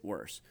makes it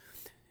worse.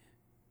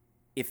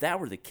 If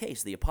that were the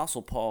case, the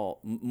Apostle Paul,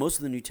 most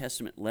of the New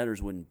Testament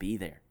letters wouldn't be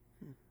there.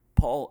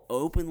 Paul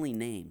openly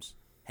names,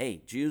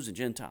 hey, Jews and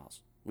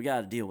Gentiles, we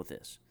got to deal with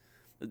this.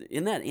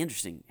 Isn't that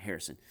interesting,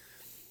 Harrison?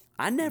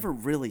 I never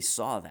really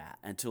saw that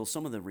until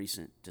some of the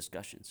recent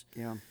discussions.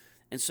 Yeah.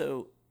 And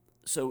so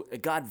So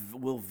God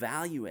will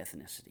value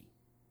ethnicity,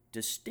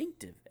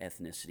 distinctive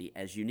ethnicity,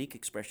 as unique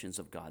expressions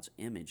of God's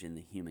image in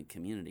the human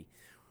community.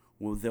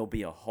 Well, there'll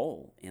be a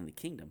whole in the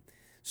kingdom,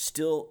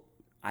 still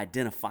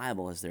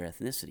identifiable as their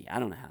ethnicity. I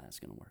don't know how that's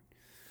going to work.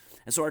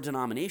 And so our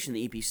denomination,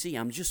 the EPC,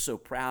 I'm just so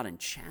proud and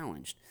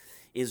challenged,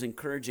 is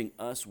encouraging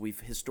us.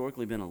 We've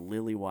historically been a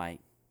lily white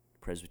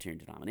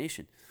Presbyterian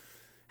denomination.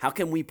 How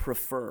can we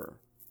prefer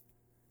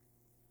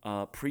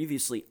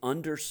previously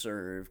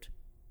underserved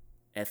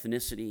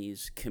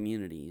ethnicities,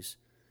 communities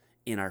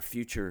in our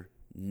future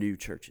new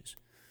churches?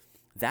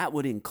 That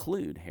would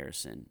include,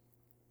 Harrison,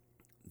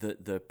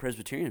 the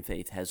Presbyterian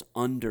faith has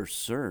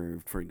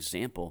underserved, for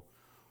example,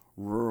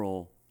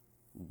 rural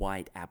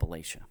white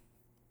Appalachia.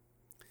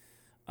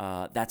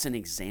 That's an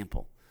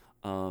example.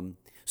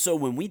 So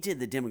when we did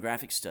the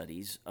demographic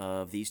studies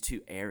of these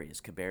two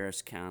areas,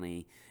 Cabarrus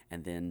County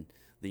and then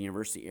the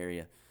university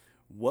area,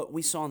 what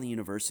we saw in the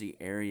university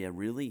area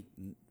really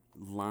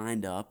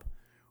lined up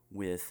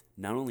with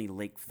not only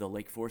the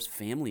Lake Forest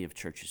family of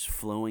churches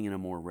flowing in a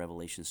more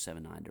Revelation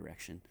 7:9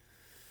 direction,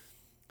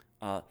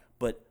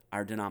 but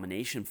our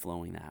denomination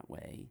flowing that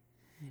way.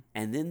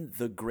 And then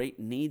the great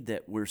need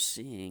that we're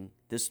seeing,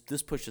 this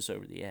pushed us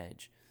over the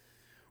edge.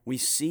 We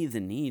see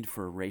the need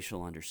for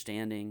racial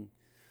understanding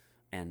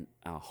and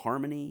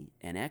harmony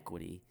and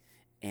equity,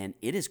 and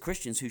it is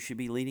Christians who should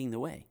be leading the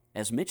way.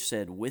 As Mitch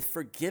said, with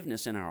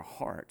forgiveness in our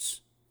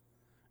hearts,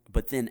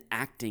 but then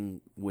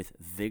acting with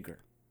vigor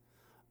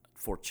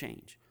for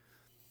change.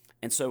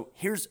 And so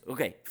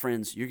okay,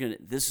 friends,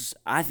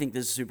 I think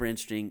this is super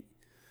interesting.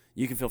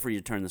 You can feel free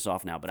to turn this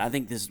off now, but I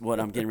think this is what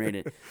I'm getting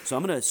ready to. So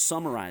I'm going to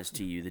summarize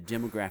to you the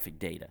demographic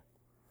data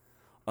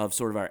of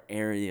sort of our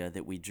area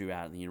that we drew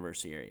out in the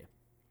university area.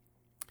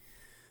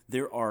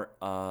 There are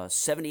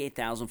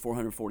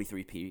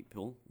 78,443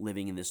 people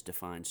living in this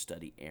defined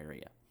study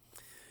area.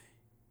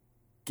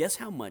 Guess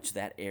how much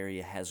that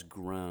area has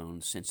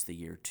grown since the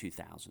year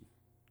 2000?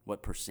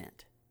 What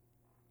percent?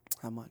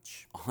 How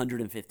much?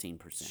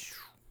 115%.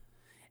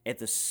 At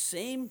the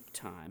same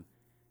time,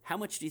 how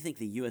much do you think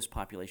the U.S.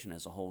 population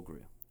as a whole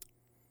grew?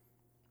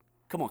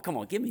 Come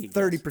on, give me a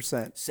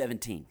 30%.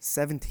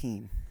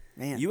 17.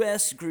 Man.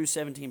 U.S. grew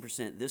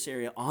 17%. This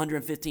area,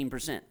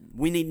 115%.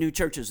 We need new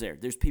churches there.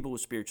 There's people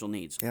with spiritual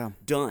needs. Yeah.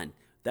 Done.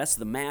 That's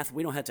the math.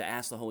 We don't have to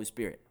ask the Holy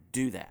Spirit.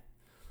 Do that.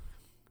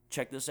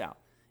 Check this out.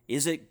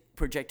 Is it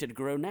projected to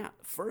grow now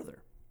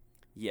further?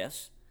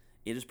 Yes.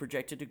 It is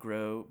projected to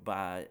grow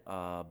from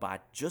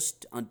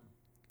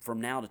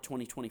now to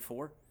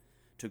 2024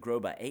 to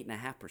grow by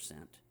 8.5%.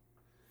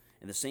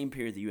 In the same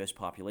period, the U.S.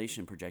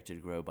 population projected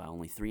to grow by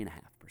only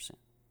 3.5%.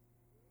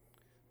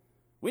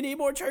 We need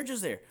more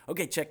churches there.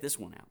 Okay, check this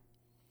one out.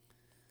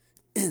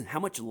 How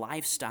much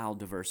lifestyle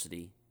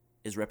diversity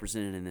is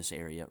represented in this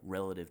area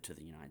relative to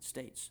the United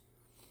States?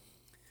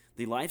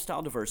 The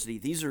lifestyle diversity,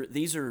 these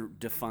are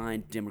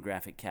defined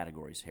demographic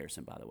categories,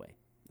 Harrison, by the way.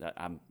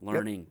 I'm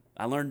learning. Yep.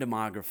 I learned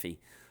demography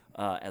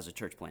as a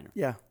church planner.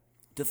 Yeah.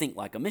 To think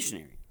like a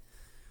missionary.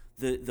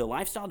 The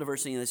lifestyle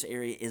diversity in this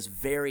area is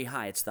very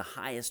high. It's the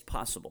highest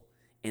possible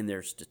in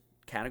their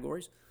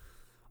categories.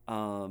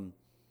 How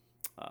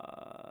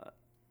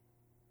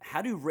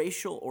do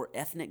racial or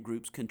ethnic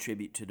groups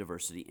contribute to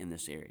diversity in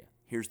this area?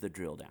 Here's the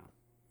drill down.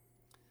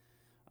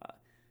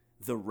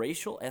 The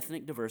racial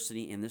ethnic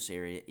diversity in this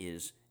area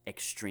is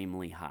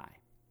extremely high.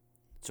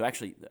 So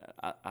actually,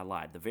 I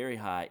lied. The very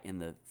high in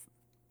the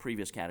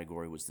previous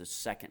category was the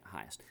second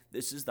highest.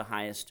 This is the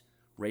highest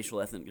racial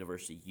ethnic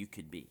diversity you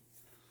could be.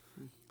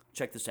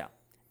 Check this out.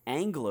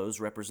 Anglos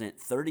represent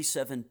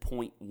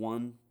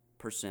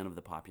 37.1% of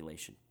the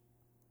population.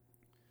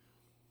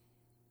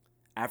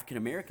 African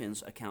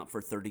Americans account for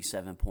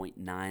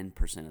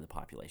 37.9% of the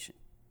population.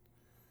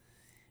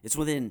 It's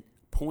within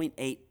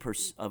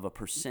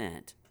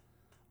 0.8%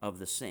 of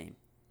the same.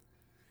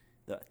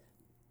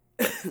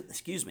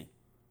 Excuse me.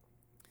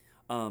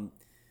 The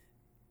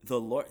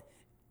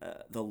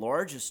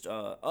largest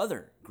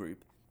other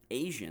group,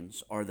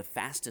 Asians, are the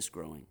fastest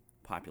growing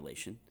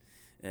population.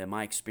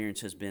 My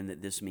experience has been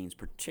that this means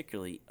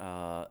particularly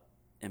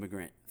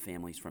immigrant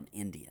families from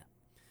India.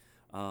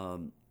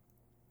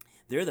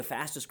 They're the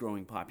fastest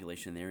growing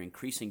population. They're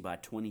increasing by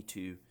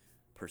 22%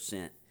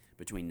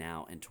 between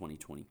now and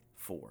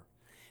 2024.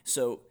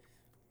 So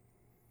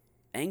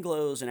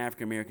Anglos and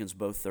African Americans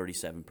both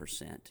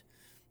 37%.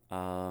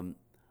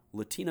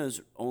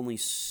 Latinos only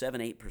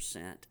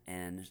 7-8%,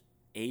 and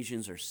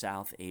Asians or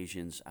South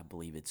Asians, I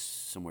believe it's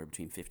somewhere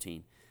between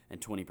 15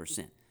 and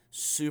 20%.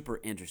 Super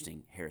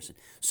interesting, Harrison.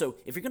 So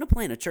if you're going to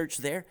plant a church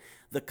there,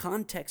 the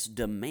context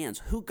demands,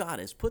 who God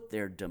has put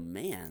there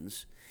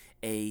demands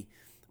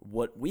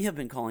what we have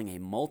been calling a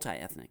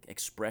multi-ethnic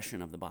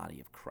expression of the body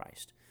of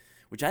Christ,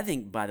 which I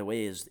think, by the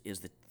way, is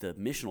the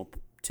missional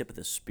tip of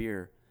the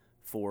spear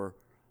for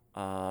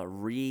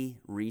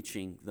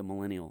reaching the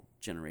millennial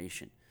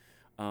generation.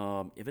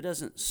 If it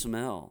doesn't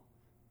smell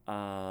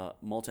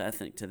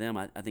multi-ethnic to them,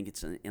 I think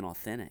it's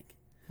inauthentic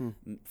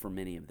for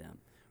many of them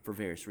for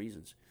various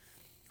reasons.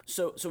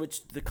 So it's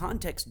the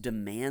context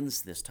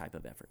demands this type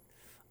of effort.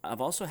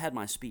 I've also had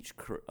my speech.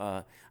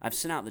 I've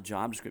sent out the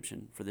job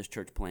description for this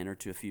church planner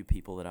to a few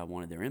people that I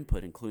wanted their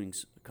input, including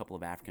a couple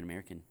of African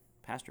American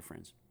pastor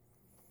friends,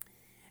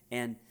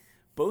 and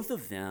both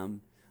of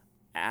them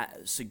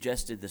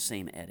suggested the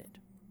same edit.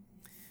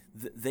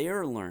 They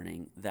are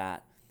learning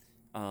that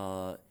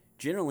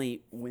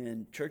generally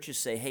when churches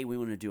say, "Hey, we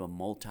want to do a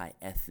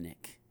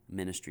multi-ethnic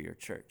ministry or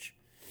church,"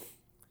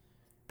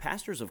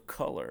 pastors of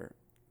color,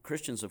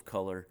 Christians of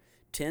color,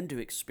 tend to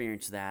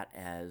experience that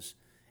as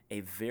a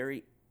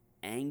very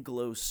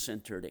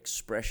Anglo-centered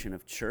expression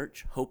of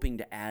church, hoping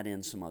to add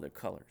in some other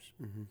colors.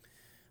 Mm-hmm.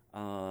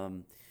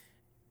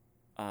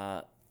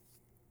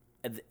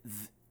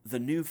 The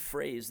new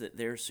phrase that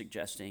they're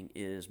suggesting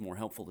is more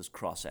helpful is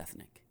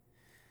cross-ethnic,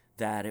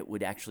 that it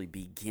would actually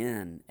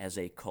begin as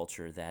a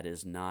culture that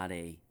is not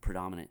a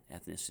predominant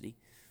ethnicity,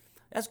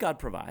 as God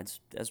provides,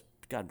 as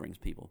God brings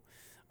people,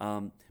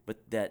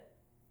 but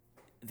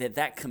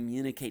that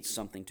communicates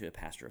something to a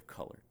pastor of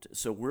color.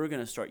 So we're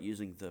going to start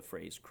using the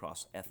phrase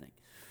cross-ethnic.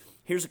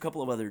 Here's a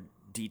couple of other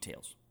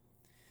details.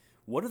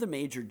 What are the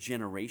major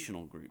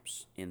generational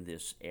groups in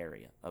this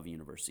area of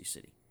University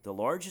City? The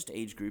largest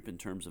age group in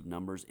terms of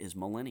numbers is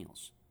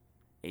millennials,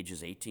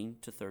 ages 18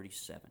 to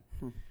 37.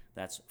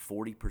 That's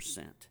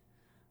 40%.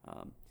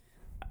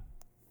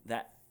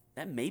 That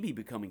may be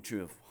becoming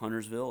true of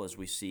Huntersville as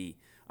we see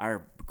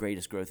our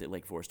greatest growth at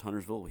Lake Forest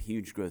Huntersville, a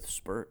huge growth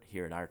spurt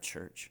here at our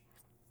church,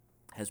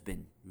 has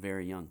been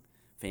very young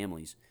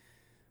families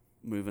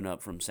moving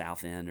up from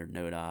South End or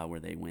Noda, where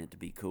they went to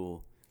be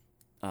cool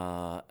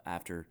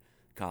after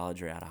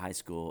college or out of high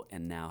school,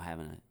 and now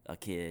having a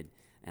kid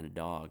and a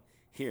dog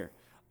here.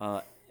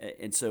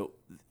 And so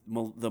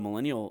the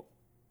millennial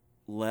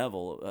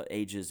level,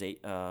 ages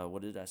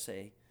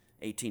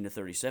 18 to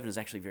 37, is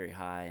actually very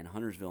high in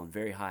Huntersville and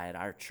very high at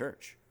our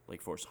church,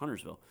 Lake Forest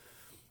Huntersville.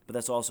 But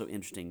that's also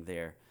interesting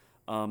there.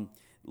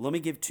 Let me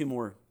give two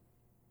more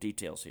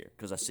details here,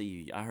 because I see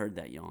you. I heard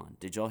that yawn.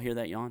 Did y'all hear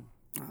that yawn?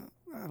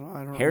 I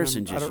don't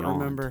Harrison remember, just I don't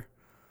yawned. remember.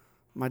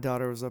 My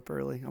daughter was up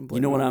early.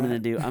 You know what I'm going to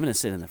do? I'm going to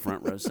sit in the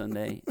front row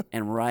Sunday,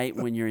 and right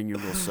when you're in your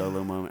little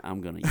solo moment,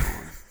 I'm going to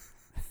yawn.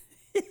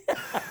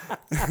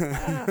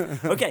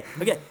 Okay.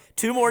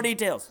 Two more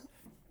details.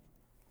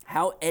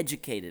 How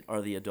educated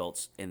are the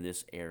adults in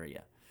this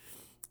area?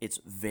 It's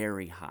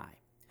very high.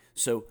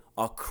 So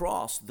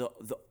across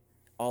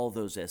all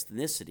those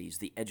ethnicities,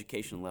 the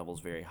education level is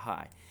very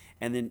high.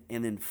 And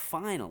then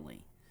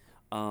finally,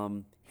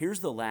 here's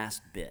the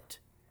last bit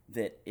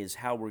that is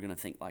how we're going to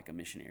think like a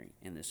missionary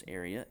in this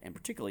area, and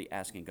particularly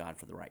asking God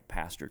for the right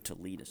pastor to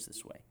lead us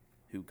this way,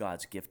 who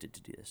God's gifted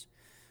to do this.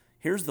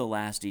 Here's the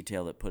last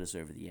detail that put us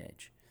over the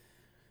edge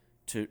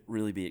to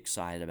really be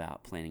excited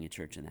about planting a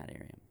church in that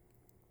area,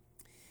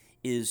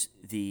 is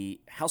the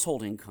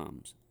household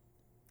incomes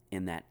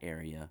in that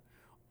area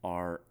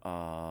are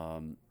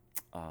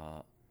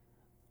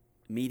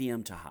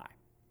medium to high,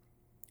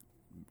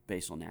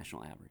 based on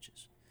national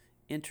averages.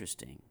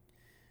 Interesting.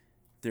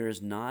 There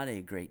is not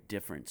a great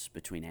difference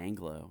between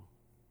Anglo,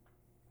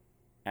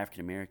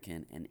 African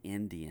American, and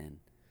Indian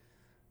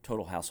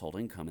total household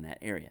income in that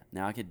area.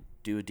 Now, I could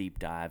do a deep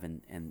dive,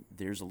 and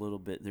there's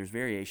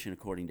variation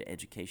according to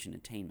education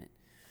attainment.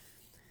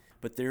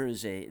 But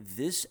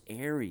this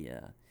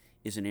area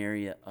is an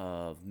area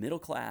of middle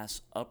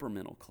class, upper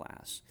middle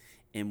class,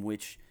 in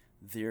which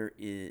there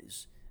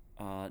is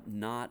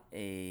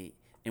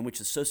in which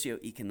the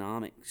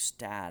socioeconomic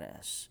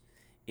status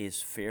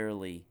is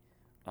fairly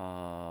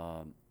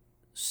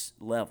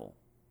level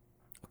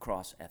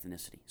across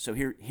ethnicity. So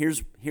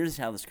here's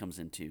how this comes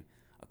into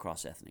a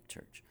cross-ethnic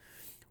church.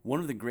 One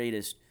of the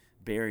greatest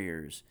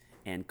barriers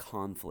and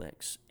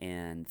conflicts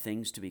and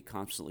things to be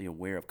constantly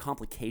aware of,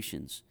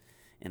 complications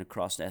in a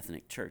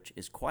cross-ethnic church,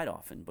 is quite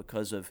often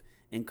because of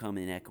income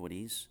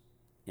inequities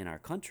in our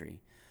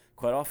country.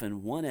 Quite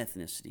often one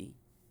ethnicity,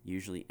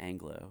 usually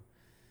Anglo,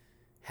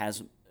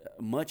 has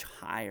a much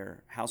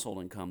higher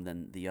household income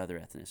than the other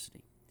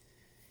ethnicity.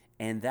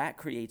 And that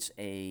creates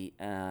a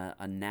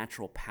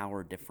natural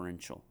power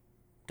differential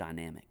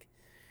dynamic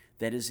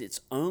that is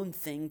its own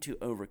thing to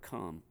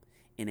overcome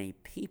in a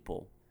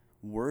people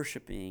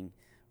worshiping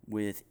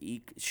with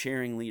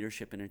sharing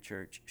leadership in a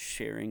church,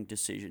 sharing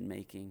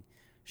decision-making,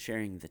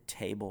 sharing the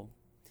table.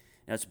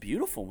 Now, it's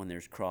beautiful when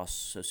there's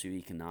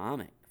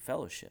cross-socioeconomic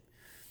fellowship.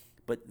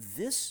 But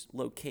this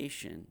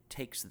location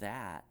takes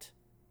that,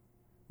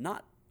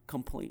 not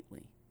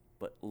completely,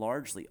 but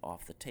largely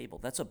off the table.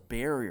 That's a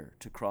barrier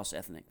to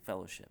cross-ethnic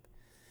fellowship,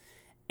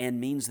 and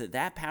means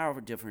that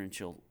power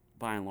differential,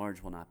 by and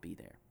large, will not be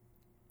there.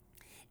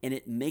 And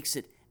it makes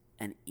it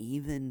an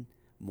even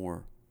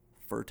more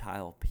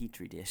fertile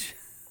petri dish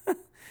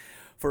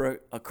for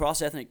a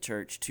cross-ethnic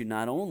church to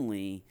not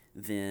only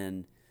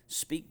then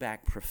speak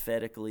back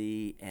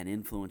prophetically and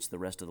influence the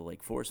rest of the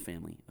Lake Forest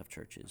family of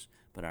churches,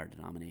 but our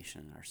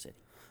denomination and our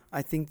city.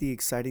 I think the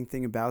exciting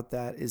thing about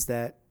that is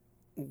that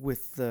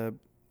with the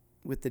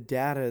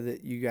data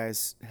that you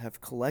guys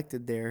have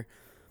collected there,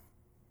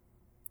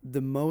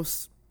 the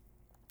most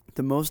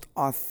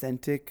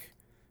authentic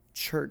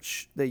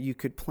church that you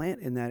could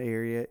plant in that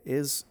area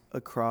is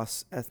a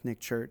cross ethnic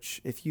church.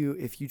 If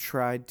you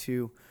tried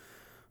to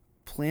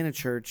plant a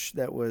church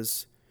that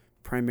was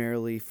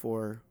primarily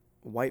for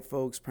white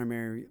folks,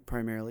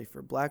 primarily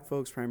for black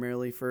folks,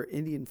 primarily for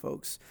Indian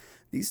folks,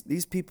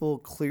 these people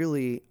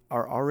clearly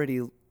are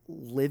already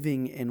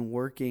living and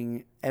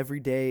working every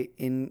day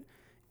in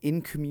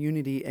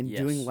community and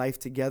doing life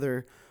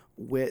together.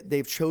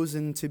 They've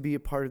chosen to be a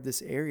part of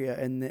this area,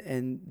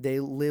 and they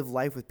live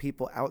life with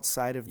people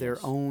outside of their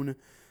own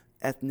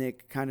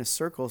ethnic kind of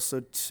circle.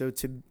 So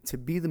to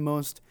be the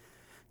most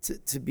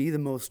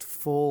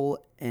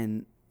full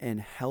and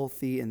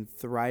healthy and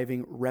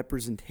thriving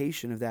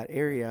representation of that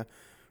area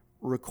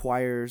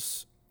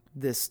requires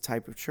this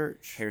type of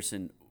church.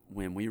 Harrison,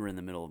 when we were in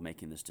the middle of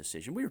making this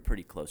decision, we were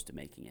pretty close to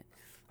making it.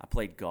 I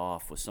played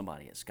golf with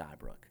somebody at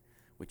Skybrook,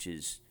 which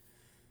is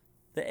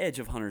the edge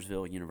of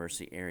Huntersville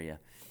University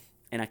area.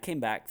 And I came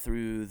back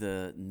through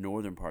the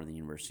northern part of the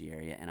university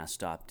area, and I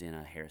stopped in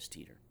a Harris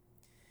Teeter.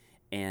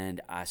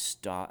 And I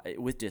stopped,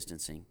 with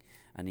distancing,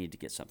 I needed to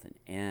get something.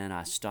 And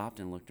I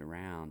stopped and looked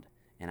around,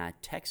 and I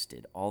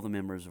texted all the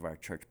members of our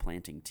church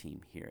planting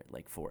team here at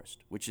Lake Forest,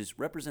 which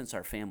represents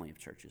our family of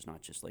churches,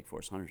 not just Lake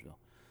Forest, Huntersville.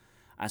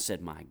 I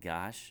said, my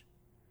gosh,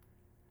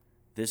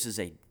 this is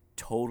a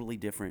totally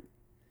different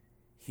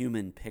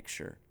human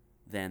picture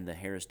than the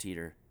Harris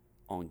Teeter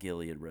on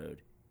Gilead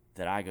Road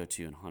that I go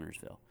to in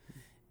Huntersville.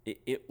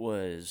 It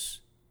was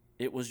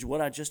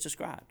what I just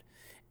described,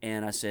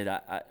 and I said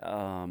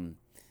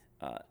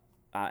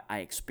I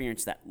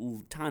experienced that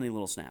tiny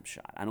little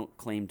snapshot. I don't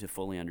claim to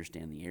fully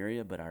understand the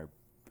area, but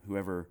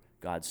whoever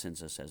God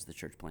sends us as the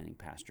church planting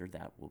pastor,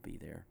 that will be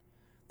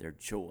their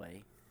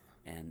joy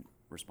and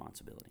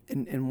responsibility.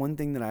 And one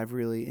thing that I've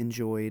really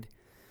enjoyed,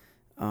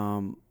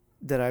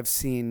 that I've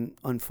seen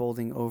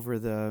unfolding over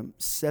the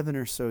 7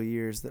 or so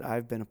years that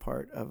I've been a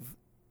part of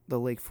the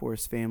Lake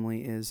Forest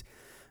family is,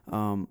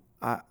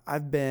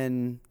 I've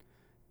been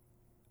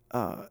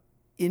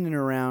in and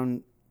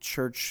around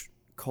church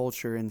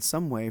culture in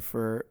some way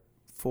for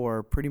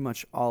pretty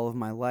much all of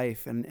my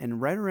life,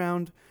 and right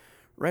around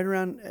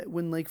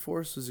when Lake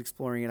Forest was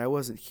exploring it, I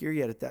wasn't here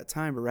yet at that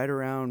time, but right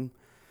around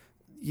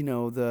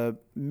the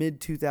mid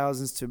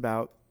 2000s to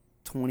about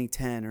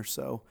 2010 or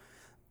so,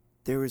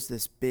 there was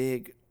this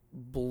big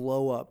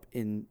blow up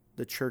in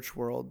the church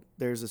world.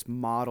 There's this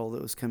model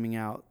that was coming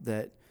out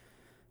that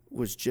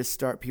was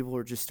people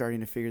were just starting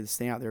to figure this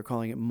thing out. They were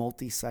calling it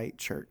multi-site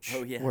church.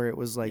 Oh, yeah. Where it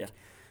was like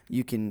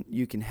you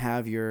can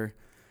have your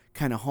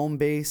kind of home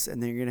base,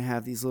 and then you're going to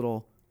have these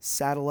little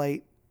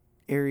satellite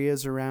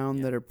areas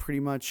around that are pretty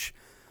much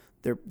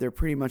they're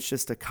pretty much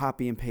just a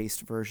copy and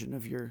paste version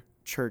of your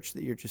church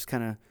that you're just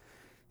kind of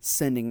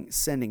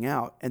sending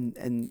out.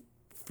 And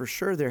for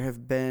sure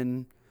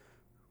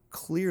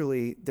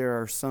clearly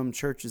there are some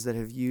churches that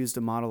have used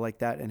a model like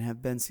that and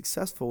have been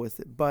successful with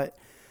it, but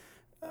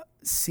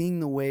seeing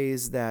the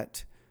ways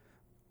that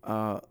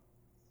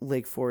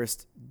Lake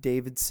Forest,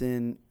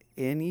 Davidson,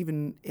 and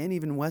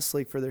even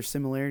Westlake, for their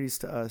similarities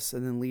to us,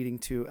 and then leading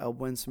to El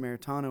Buen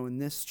Samaritano in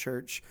this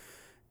church,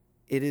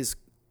 it is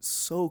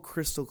so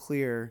crystal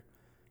clear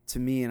to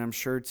me, and I'm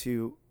sure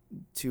to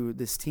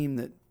this team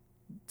that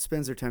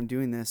spends their time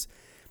doing this,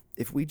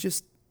 if we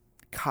just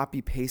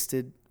copy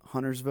pasted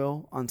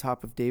Huntersville on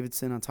top of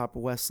Davidson, on top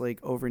of Westlake,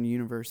 over in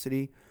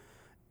University,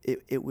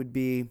 it would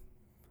be.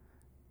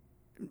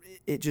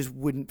 It just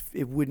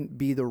wouldn't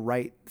be the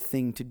right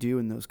thing to do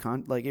in those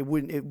it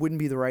wouldn't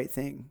be the right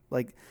thing.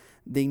 Like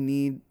they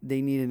need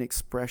an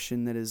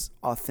expression that is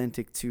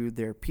authentic to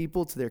their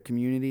people, to their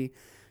community,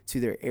 to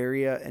their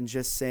area, and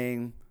just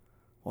saying,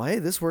 well, hey,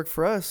 this worked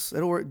for us.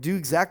 It'll work. Do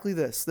exactly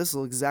this. This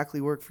will exactly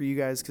work for you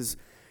guys, because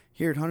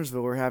here at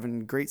Huntersville we're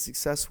having great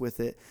success with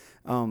it.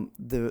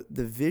 The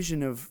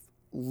vision of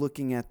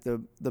looking at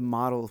the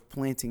model of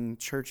planting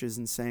churches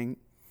and saying,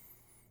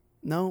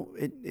 no,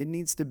 it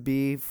needs to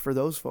be for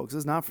those folks.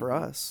 It's not for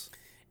us.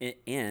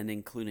 And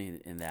including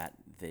in that,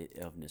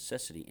 of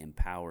necessity,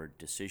 empowered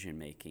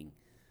decision-making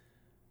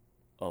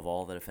of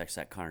all that affects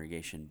that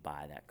congregation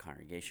by that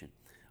congregation.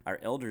 Our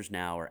elders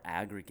now are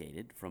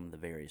aggregated from the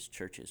various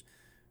churches,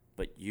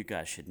 but you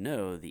guys should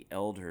know the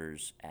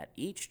elders at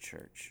each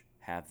church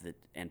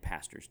and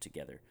pastors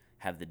together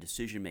have the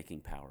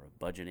decision-making power of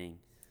budgeting,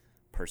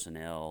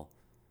 personnel,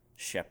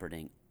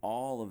 shepherding,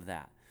 all of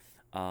that.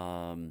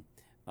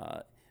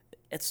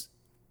 It's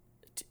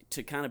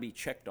to kind of be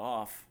checked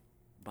off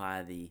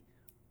by the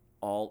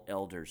all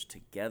elders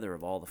together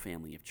of all the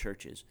family of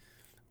churches.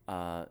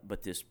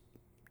 But this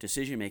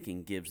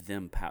decision-making gives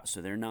them power.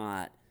 So they're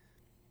not,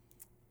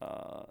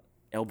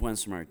 El Buen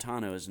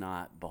Samaritano is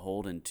not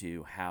beholden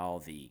to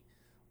how the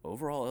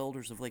overall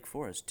elders of Lake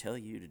Forest tell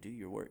you to do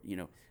your work.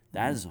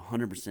 That is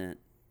 100%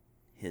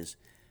 his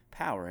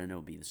power, and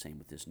it'll be the same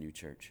with this new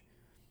church.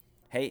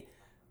 Hey,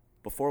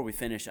 before we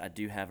finish, I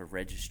do have a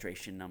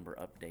registration number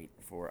update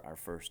for our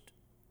first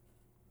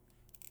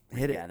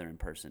gather in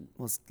person.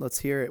 Let's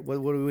hear it.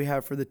 What do we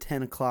have for the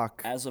 10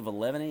 o'clock? As of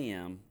 11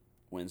 a.m.,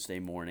 Wednesday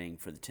morning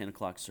for the 10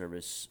 o'clock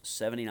service.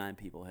 79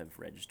 people have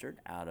registered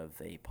out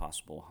of a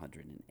possible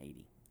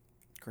 180.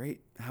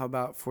 Great. How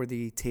about for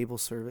the table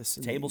service?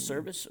 Table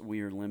service,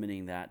 we are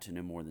limiting that to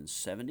no more than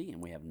 70,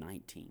 and we have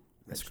 19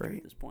 That's registered great.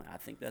 at this point. I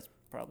think that's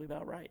probably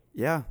about right.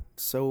 Yeah.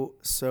 So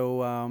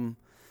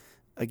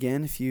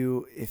again, if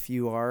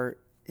you are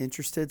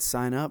interested,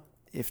 sign up.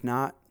 If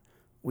not,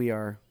 we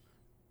are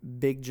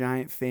big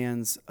giant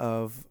fans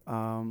of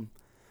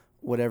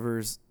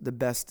whatever's the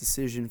best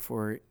decision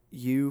for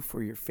you,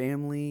 for your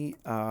family.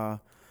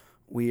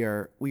 We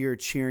are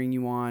cheering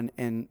you on,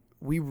 and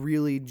we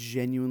really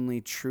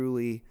genuinely,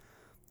 truly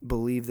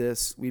believe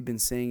this. We've been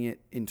saying it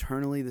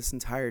internally this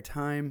entire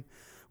time.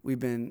 We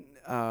believe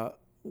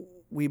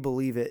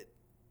it.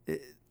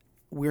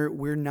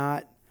 We're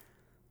not,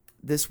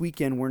 this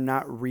weekend, we're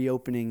not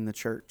reopening the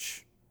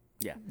church.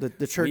 Yeah.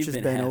 The church has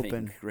been having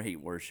open.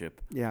 Great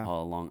worship Yeah.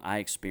 all along. I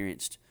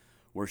experienced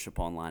worship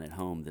online at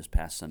home this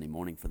past Sunday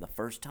morning for the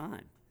first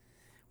time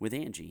with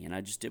Angie, and I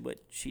just did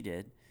what she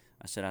did.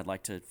 I said, I'd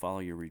like to follow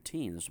your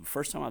routine. This was the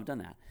first time I've done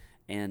that.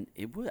 And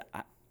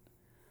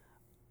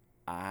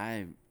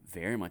I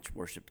very much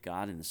worshiped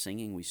God in the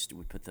singing. We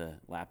put the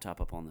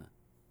laptop up on the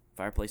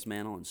fireplace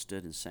mantle and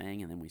stood and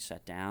sang, and then we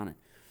sat down. And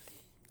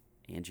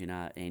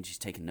Angie's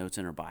taking notes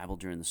in her Bible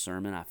during the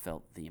sermon. I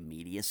felt the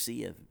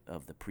immediacy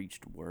of the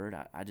preached word.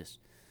 I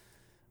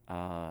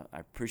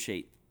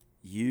appreciate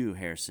you,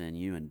 Harrison.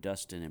 You and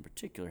Dustin in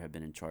particular have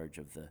been in charge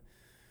of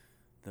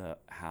the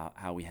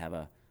how we have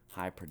a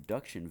high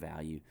production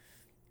value,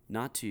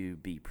 not to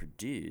be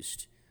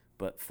produced,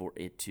 but for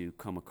it to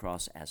come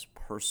across as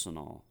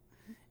personal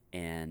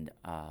and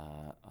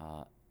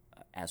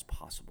as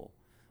possible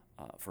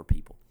for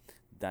people.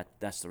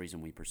 That's the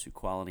reason we pursue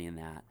quality in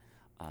that.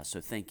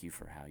 So thank you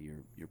for how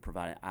you're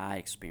providing. I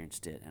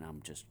experienced it, and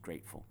I'm just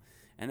grateful.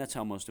 And that's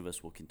how most of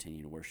us will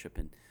continue to worship.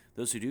 And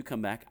those who do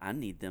come back, I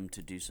need them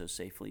to do so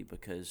safely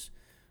because,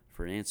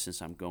 for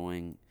instance, I'm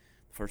going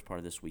the first part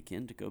of this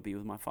weekend to go be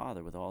with my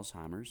father with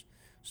Alzheimer's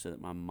so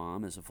that my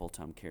mom as a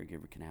full-time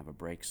caregiver can have a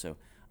break. So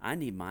I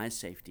need my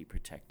safety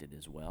protected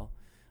as well.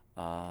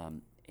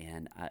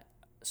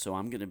 So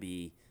I'm going to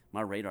be,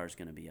 my radar is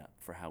going to be up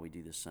for how we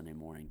do this Sunday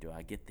morning. Do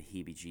I get the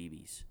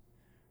heebie-jeebies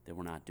that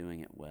we're not doing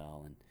it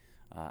well? And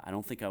I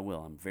don't think I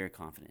will. I'm very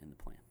confident in the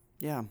plan.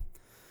 Yeah.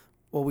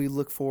 Well, we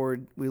look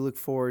forward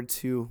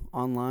to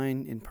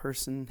online, in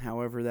person,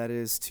 however that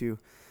is, to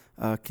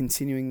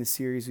continuing the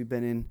series we've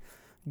been in,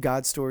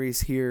 God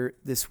Stories, here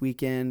this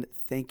weekend.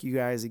 Thank you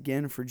guys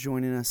again for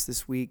joining us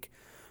this week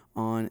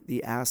on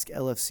the Ask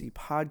LFC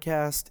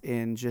podcast.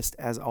 And just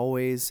as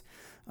always,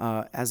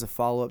 as a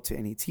follow-up to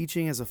any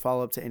teaching, as a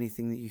follow-up to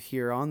anything that you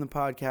hear on the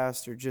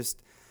podcast, or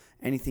just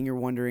anything you're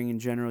wondering in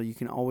general, you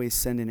can always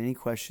send in any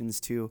questions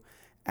to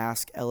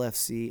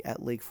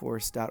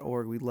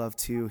asklfc@lakeforest.org. We'd love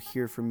to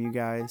hear from you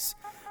guys.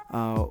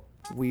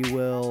 We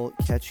will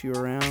catch you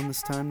around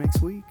this time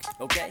next week.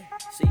 Okay.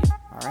 See you.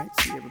 All right.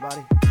 See you,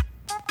 everybody.